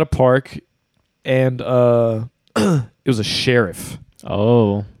 And it was at a park and it was a sheriff.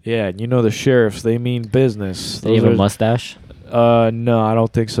 Oh. Yeah, and you know the sheriffs, they mean business. Did he have a mustache? No, I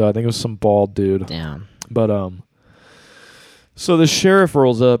don't think so. I think it was some bald dude. Damn. But so the sheriff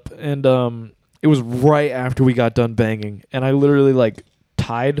rolls up and it was right after we got done banging and I literally like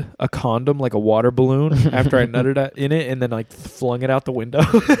tied a condom like a water balloon after I nutted in it and then like flung it out the window.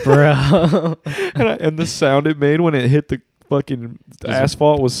 Bro. and the sound it made when it hit the fucking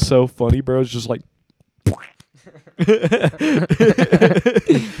asphalt was so funny, bro. It's just like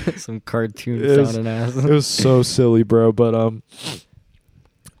Some cartoon It was- sounding ass. it was so silly, bro. But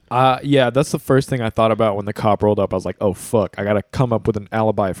yeah, that's the first thing I thought about when the cop rolled up. I was like, oh fuck, I gotta come up with an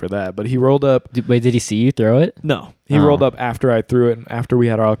alibi for that. But he rolled up. Wait, did he see you throw it? No, he Oh. rolled up after I threw it and after we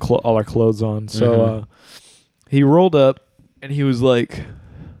had all our clothes on. So Mhm. he rolled up and he was like,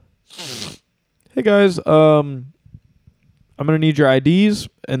 "Hey guys, I'm gonna need your IDs."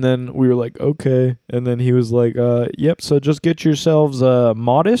 And then we were like, "Okay." And then he was like, "Yep. So just get yourselves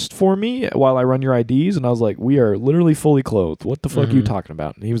modest for me while I run your IDs." And I was like, "We are literally fully clothed. What the fuck are you Mhm. talking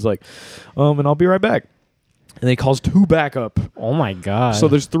about?" And he was like, and I'll be right back." And then he calls 2 backup. Oh my God. So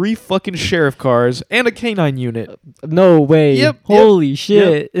there's 3 fucking sheriff cars and a canine unit no way. Yep, Holy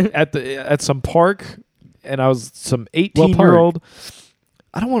shit. at some park, and I was some 18-year-old.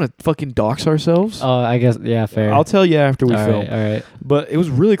 I don't want to fucking dox ourselves. Oh, I guess, yeah, fair. I'll tell you after we All film. right, all right. But it was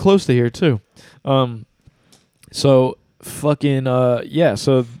really close to here too. So fucking yeah.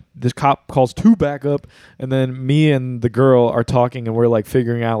 So this cop calls 2 backup, and then me and the girl are talking, and we're like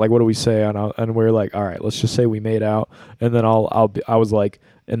figuring out like what do we say, and we're like, all right, let's just say we made out, and then I was like,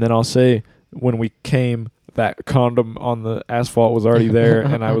 and then I'll say when we came. That condom on the asphalt was already there,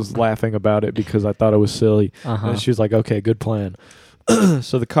 and I was laughing about it because I thought it was silly. Uh-huh. And she was like, "Okay, good plan."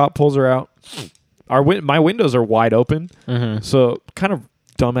 So the cop pulls her out. My windows are wide open, Mm-hmm. so kind of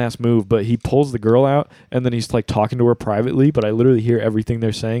dumbass move. But he pulls the girl out, and then he's like talking to her privately. But I literally hear everything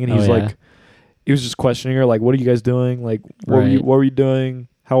they're saying, and Oh, he's yeah. like, he was just questioning her, like, "What are you guys doing? Like, what Right. were you doing?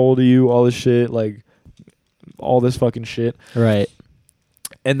 How old are you? All this shit, like, all this fucking shit." Right.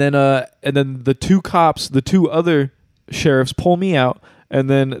 And then the 2 other sheriffs pull me out, and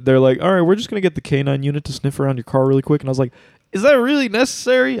then they're like, "All right, we're just gonna get the canine unit to sniff around your car really quick." And I was like, "Is that really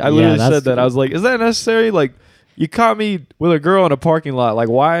necessary?" I Yeah, literally that's- said that. I was like, "Is that necessary? Like, you caught me with a girl in a parking lot. Like,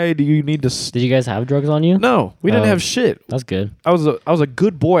 why do you need to?" Did you guys have drugs on you? No, we didn't Oh. have shit. That's good. I was a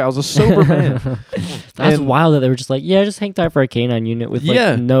good boy. I was a sober man. That's And- wild that they were just like, yeah, just hang tight for a canine unit with like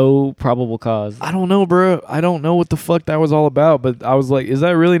Yeah. no probable cause. I don't know, bro. I don't know what the fuck that was all about. But I was like, "Is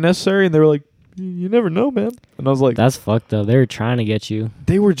that really necessary?" And they were like, "You never know, man." And I was like, That's fucked up. They were trying to get you.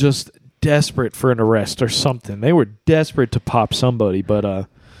 they were just desperate for an arrest or something. They were desperate to pop somebody. But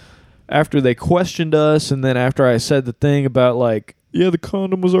after they questioned us, and then after I said the thing about like, yeah, the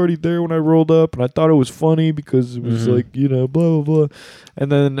condom was already there when I rolled up, and I thought it was funny because it was Mhm. like, you know, blah blah blah.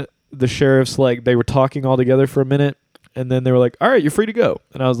 And then the sheriffs, like, they were talking all together for a minute, and then they were like, "All right, you're free to go."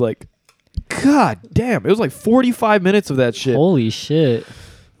 And I was like, God damn, it was like 45 minutes of that shit. Holy shit.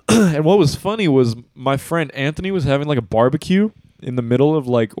 And what was funny was my friend Anthony was having like a barbecue, in the middle of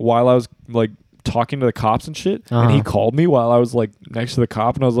like while I was like talking to the cops and shit, and he Uh-huh. called me while I was like next to the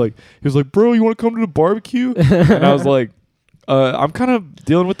cop, and I was like, he was like, bro, you want to come to the barbecue? And I was like, I'm kind of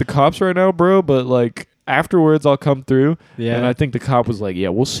dealing with the cops right now, bro, but like afterwards I'll come through. Yeah. And I think the cop was like, yeah,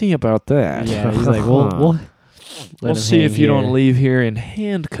 we'll see about that. Yeah, he's like, we'll We'll see if you don't leave here in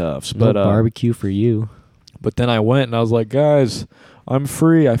handcuffs. No But barbecue for you. but then I went and I was like, guys, I'm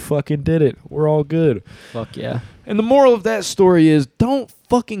free. I fucking did it. We're all good. Fuck yeah. And the moral of that story is don't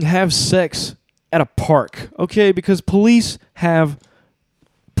fucking have sex at a park, okay? Because police have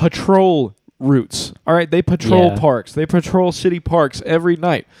patrol routes. All right, they patrol Yeah. parks. They patrol city parks every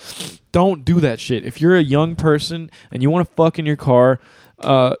night. Don't do that shit. If you're a young person and you want to fuck in your car,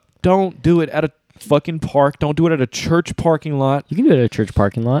 don't do it at a fucking park. Don't do it at a church parking lot. You can do it at a church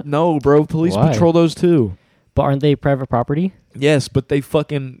parking lot, No, bro. Police Why? patrol those too. but aren't they private property? Yes, but they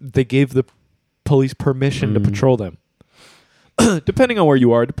gave the police permission to Mm. patrol them. Depending on where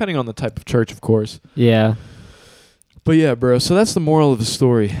you are, depending on the type of church, of course. Yeah. But yeah, bro. So that's the moral of the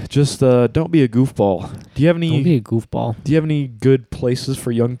story. Just don't be a goofball. Do you have Don't any? be a goofball. Do you have any good places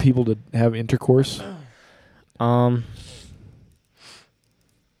for young people to have intercourse? I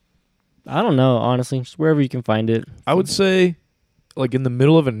don't know, honestly. Just wherever you can find it. I would say, like in the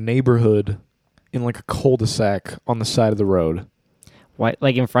middle of a neighborhood, in like a cul-de-sac on the side of the road. Why,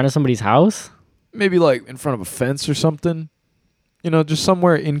 like in front of somebody's house? Maybe like in front of a fence or something. You know, just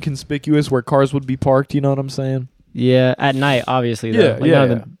somewhere inconspicuous where cars would be parked. You know what I'm saying? Yeah, at night, obviously. Though. Yeah, Like, yeah, not in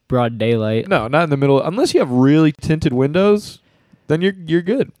yeah. the broad daylight. No, not in the middle. Unless you have really tinted windows, then you're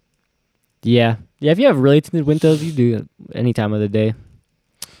good. Yeah. Yeah, if you have really tinted windows, you do it any time of the day.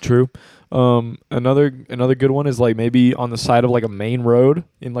 True. Another good one is like maybe on the side of like a main road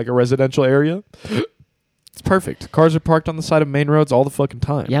in like a residential area. It's perfect. Cars are parked on the side of main roads all the fucking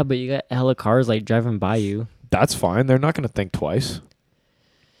time. Yeah, but you got hella cars like driving by you. That's fine. They're not going to think twice.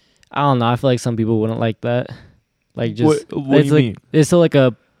 I don't know. I feel like some people wouldn't like that. Like just What do it's you like, mean? It's still like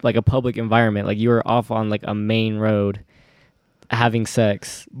a public environment. Like you were off on like a main road having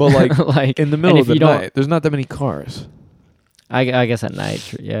sex. But like like in the middle and of the if you don't- night, there's not that many cars. I guess at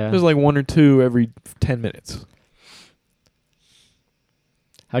night, yeah. There's like one or two every 10 minutes.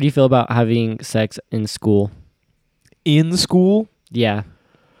 How do you feel about having sex in school? In school, Yeah.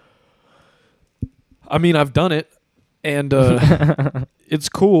 I mean, I've done it, and it's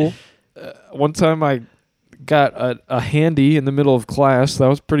cool. One time I got a handy in the middle of class. That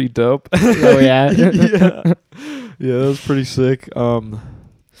was pretty dope. Oh yeah. yeah, that was pretty sick.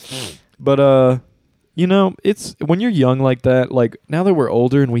 But you know, it's when you're young like that. Like now that we're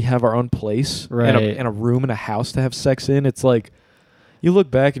older and we have our own place, Right. and a room and a house to have sex in, it's like you look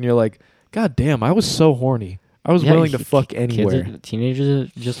back and you're like, God damn, I was so horny. I was Yeah, willing to ki- fuck kids anywhere. Teenagers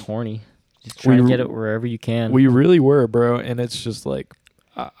are just horny. Just trying to We- get it wherever you can. We really were, bro, and it's just like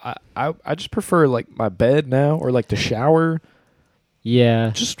I just prefer like my bed now or like the shower. yeah.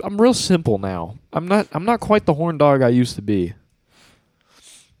 Just I'm real simple now. I'm not quite the horn dog I used to be,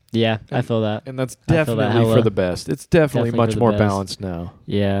 Yeah, I feel that. and that's I feel that definitely for hella. the best. It's definitely Definitely much for the more best. balanced now.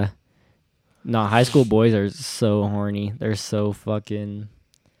 Yeah. No, high school boys are so horny. They're so fucking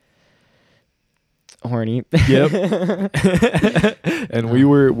horny. Yep. And we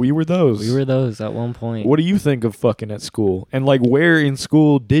were those. We were those at one point. What do you think of fucking at school? And like where in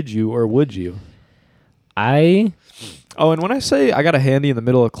school did you or would you? Oh, and when I say I got a handy in the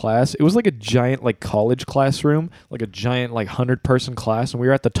middle of class, it was like a giant like college classroom, like a giant like 100-person class, and we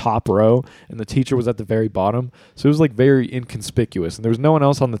were at the top row, and the teacher was at the very bottom. So it was like very inconspicuous, and there was no one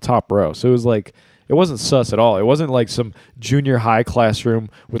else on the top row. So it was like it wasn't sus at all. It wasn't like some junior high classroom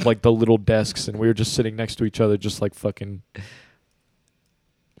with like the little desks, and we were just sitting next to each other, just like fucking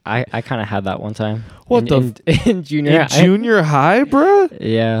I kind of had that one time. What in, in junior in high. junior high, bruh.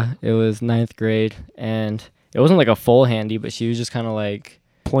 Yeah, it was 9th grade, and it wasn't like a full handy, but she was just kind of like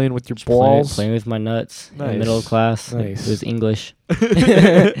Playing with your just balls. playing with my nuts in the middle of Nice. class. Nice. It was English,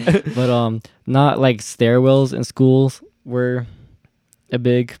 but not like stairwells in schools were a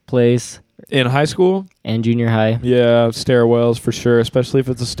big place, In high school? and junior high. Yeah, stairwells for sure, especially if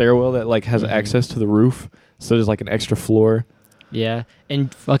it's a stairwell that like has Mhm. access to the roof. So there's like an extra floor. Yeah,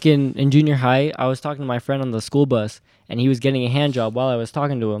 and fucking in junior high, I was talking to my friend on the school bus, and he was getting a hand job while I was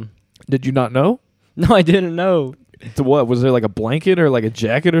talking to him. Did you not know? No, I didn't know. To what? Was there like a blanket or like a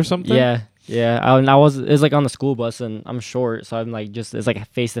jacket or something? Yeah, yeah. I was. It was like on the school bus, and I'm short, so I'm like just. It's like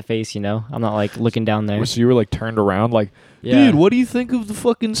face to face, you know. I'm not like looking down there. So you were like turned around like, Yeah. dude, what do you think of the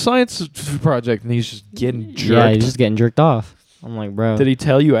fucking science project? And he's just getting jerked. Yeah, he's just getting jerked off. I'm like, bro. Did he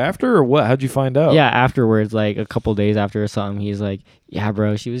tell you after or what? How'd you find out? Yeah, afterwards, like a couple days after or something, he's like, yeah,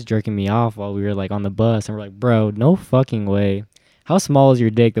 bro, she was jerking me off while we were like on the bus, and we're like, bro, no fucking way. How small is your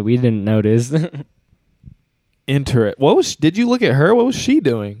dick that we didn't notice? Did you look at her? What was she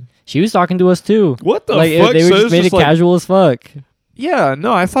doing? She was talking to us too. What the Like fuck? they So were it's just made it like- casual as fuck. Yeah,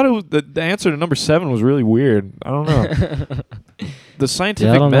 no, I thought it was the answer to number 7 was really weird. I don't know. The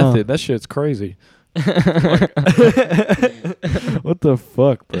scientific don't know. method, that shit's crazy. What the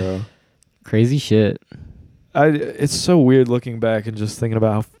fuck, bro? Crazy shit. It's so weird looking back and just thinking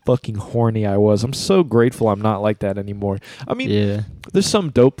about how fucking horny I was. I'm so grateful I'm not like that anymore. I mean, Yeah. there's some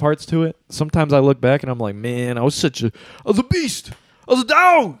dope parts to it. Sometimes I look back and I'm like, man, I was a beast. I was a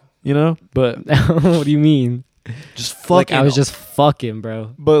dog. You know? But What do you mean? just fucking. Like I was just fucking,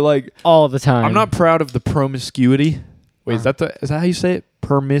 bro, But like, all the time. I'm not proud of the promiscuity. Wait, is that how you say it?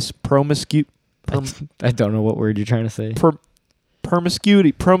 Promiscuity. I don't know what word you're trying to say.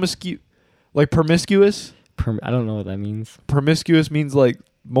 Promiscuity. Like promiscuous. I don't know what that means. Promiscuous means like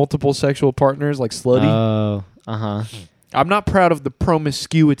multiple sexual partners, like slutty. Oh. I'm not proud of the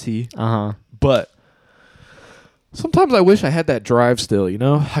promiscuity, Uh-huh. but sometimes I wish I had that drive still, you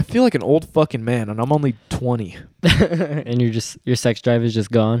know? I feel like an old fucking man and I'm only 20. And your sex drive is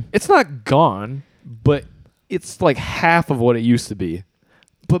just gone. It's not gone, but it's like half of what it used to be.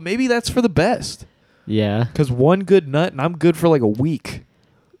 But maybe that's for the best. Yeah. Because one good nut and I'm good for like a week.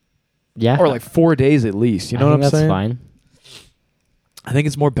 Yeah. Or like 4 days at least. You know I what think I'm saying? that's fine. I think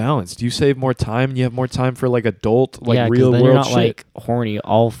it's more balanced. You save more time. You have more time for like adult, like yeah, 'cause real then world you're not shit. like horny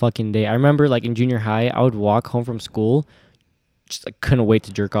all fucking day. I remember like in junior high, I would walk home from school, just like couldn't wait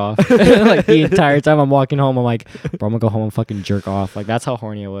to jerk off. Like the entire time I'm walking home, I'm like, bro, I'm gonna go home and fucking jerk off. Like that's how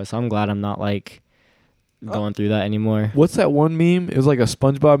horny I was. So I'm glad I'm not like going through that anymore. What's that one meme? It was like a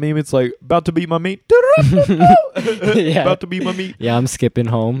SpongeBob meme. It's like about to beat my meat. Yeah. About to beat my meat. Yeah, I'm skipping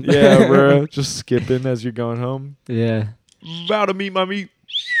home. Yeah, bro. Just skipping as you're going home. Yeah. About to meet my meat.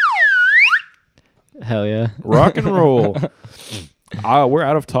 Hell yeah. Rock and roll. We're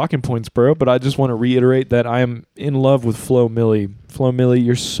out of talking points, bro. But I just want to reiterate that I am in love with Flo Millie. Flo Millie,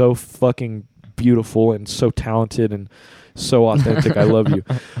 you're so fucking beautiful and so talented and so authentic. I love you.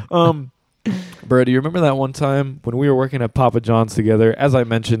 Bro, do you remember that one time when we were working at Papa John's together? As I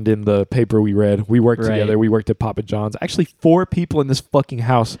mentioned in the paper we read, we worked Right. together. We worked at Papa John's. Actually, 4 people in this fucking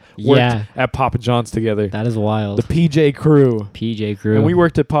house worked Yeah. at Papa John's together. That is wild. The PJ crew. PJ crew. And we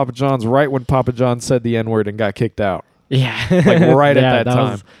worked at Papa John's right when Papa John said the N-word and got kicked out. Yeah. Like right Yeah, at that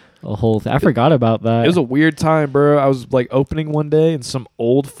time. was a whole I forgot about that. It was a weird time, bro. I was like opening one day and some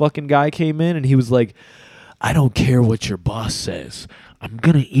old fucking guy came in and he was like, I don't care what your boss says. I'm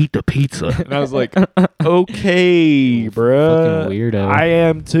going to eat the pizza. And I was like, okay, bro. Fucking weirdo. I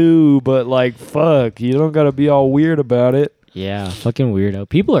am too, but like, fuck. You don't got to be all weird about it. Yeah, fucking weirdo.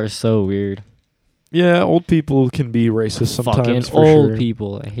 People are so weird. Yeah, old people can be racist sometimes. Fucking for old sure.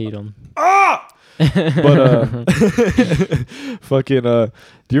 people. I hate them. But fucking do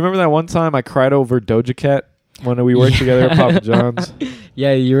you remember that one time I cried over Doja Cat when we worked together at Papa John's?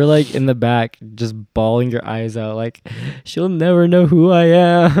 Yeah, you were like in the back, just bawling your eyes out, like she'll never know who I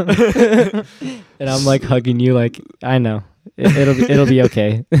am. And I'm like hugging you, like I know it'll be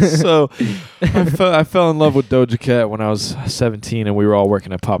okay. So I fell in love with Doja Cat when I was 17 and we were all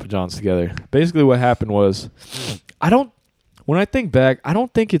working at Papa John's together. Basically what happened was when I think back, I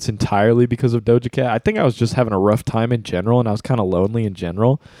don't think it's entirely because of Doja Cat. I think I was just having a rough time in general and I was kind of lonely in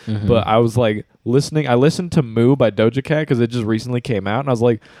general. Mhm. But I was like I listened to Moo by Doja Cat because it just recently came out and I was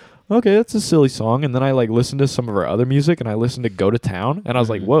like, okay, that's a silly song. And then I like listened to some of her other music and I listened to Go to Town and I was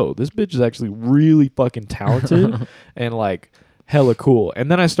like, whoa, this bitch is actually really fucking talented and like hella cool.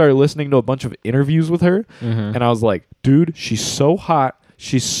 And then I started listening to a bunch of interviews with her Mhm. and I was like, dude, she's so hot.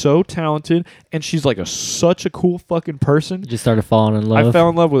 She's so talented and she's like such a cool fucking person. Just started falling in love. I fell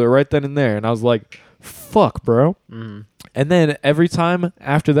in love with her right then and there and I was like, fuck, bro. Mhm. And then every time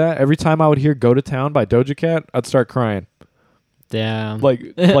after that, every time I would hear Go to Town by Doja Cat, I'd start crying. Damn. Like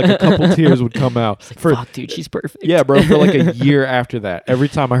a couple tears would come out. For Fuck, dude, she's perfect. yeah, bro, for like a year after that. Every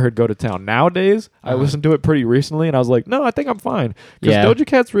time I heard Go to Town. Nowadays, I listened to it pretty recently and I was like, no, I think I'm fine. Because Yeah. Doja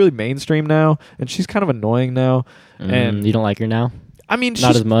Cat's really mainstream now and she's kind of annoying now. And you don't like her now? I mean,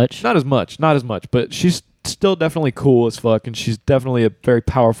 Not as much. Not as much, but she's still definitely cool as fuck and she's definitely a very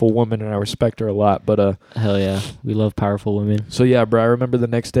powerful woman and I respect her a lot. But Hell yeah, we love powerful women. so yeah, bro, I remember the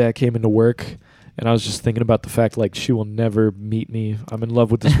next day I came into work and I was just thinking about the fact like she will never meet me. I'm in love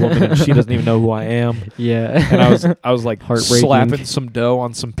with this woman and she doesn't even know who I am. Yeah. And I was like Heartbreaking. slapping some dough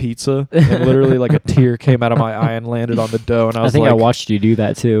on some pizza and literally like a tear came out of my eye and landed on the dough and I I was think like, I watched you do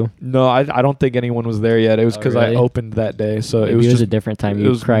that too. no, I don't think anyone was there yet. It was Oh, because really? I opened that day. So Maybe it was just a different time. it You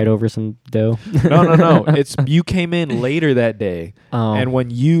was- cried over some dough. no. It's you came in later that day. Oh. And when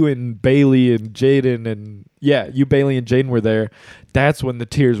you and Bailey and Jaden and yeah, you, Bailey, and Jaden were there. That's when the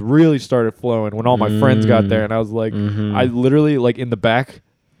tears really started flowing. When all my friends got there, and I was like, I literally like in the back,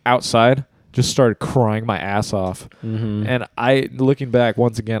 outside, just started crying my ass off. And I, looking back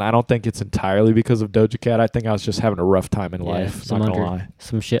once again, I don't think it's entirely because of Doja Cat. I think I was just having a rough time in life. Not gonna lie,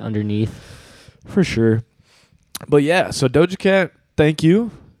 some shit underneath. for sure. But yeah, so Doja Cat, thank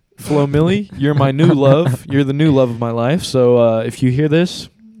you. Flo Milli, you're my new love. You're the new love of my life. So if you hear this,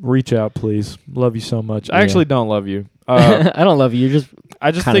 reach out, please. Love you so much. I actually don't love you. I don't love you. You're just. I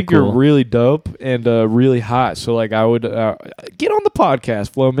just kinda think you're cool. really dope and really hot. So like, I would get on the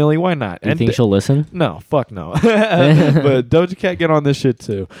podcast, Flo Milli. Why not? You think she'll listen? No, fuck no. But Doja Cat, get on this shit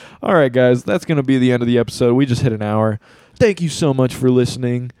too. All right, guys, that's gonna be the end of the episode. We just hit an hour. Thank you so much for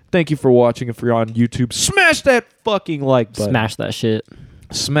listening. Thank you for watching. If you're on YouTube, smash that fucking like button. Smash that shit.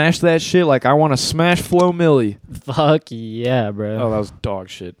 Smash that shit like I want to smash Flo Milli. Fuck yeah, bro. Oh, that was dog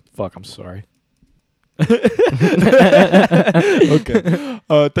shit. Fuck, I'm sorry. Okay.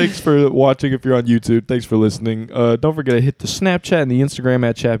 Thanks for watching if you're on YouTube. Thanks for listening. Don't forget to hit the Snapchat and the Instagram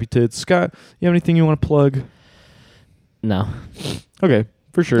at Chappy Tits. Scott, you have anything you want to plug? No. Okay,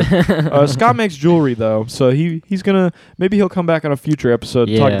 for sure. Scott makes jewelry though, so he's gonna maybe he'll come back on a future episode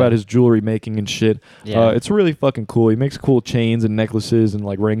and talk Yeah. about his jewelry making and shit. Yeah. It's really fucking cool. He makes cool chains and necklaces and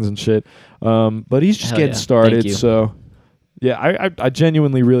like rings and shit. But he's just Hell getting yeah. started, Thank you. so yeah, I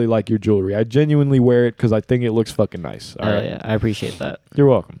genuinely really like your jewelry. I genuinely wear it because I think it looks fucking nice. All right, Yeah, I appreciate that. you're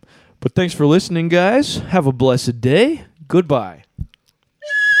welcome. But thanks for listening, guys. Have a blessed day. Goodbye.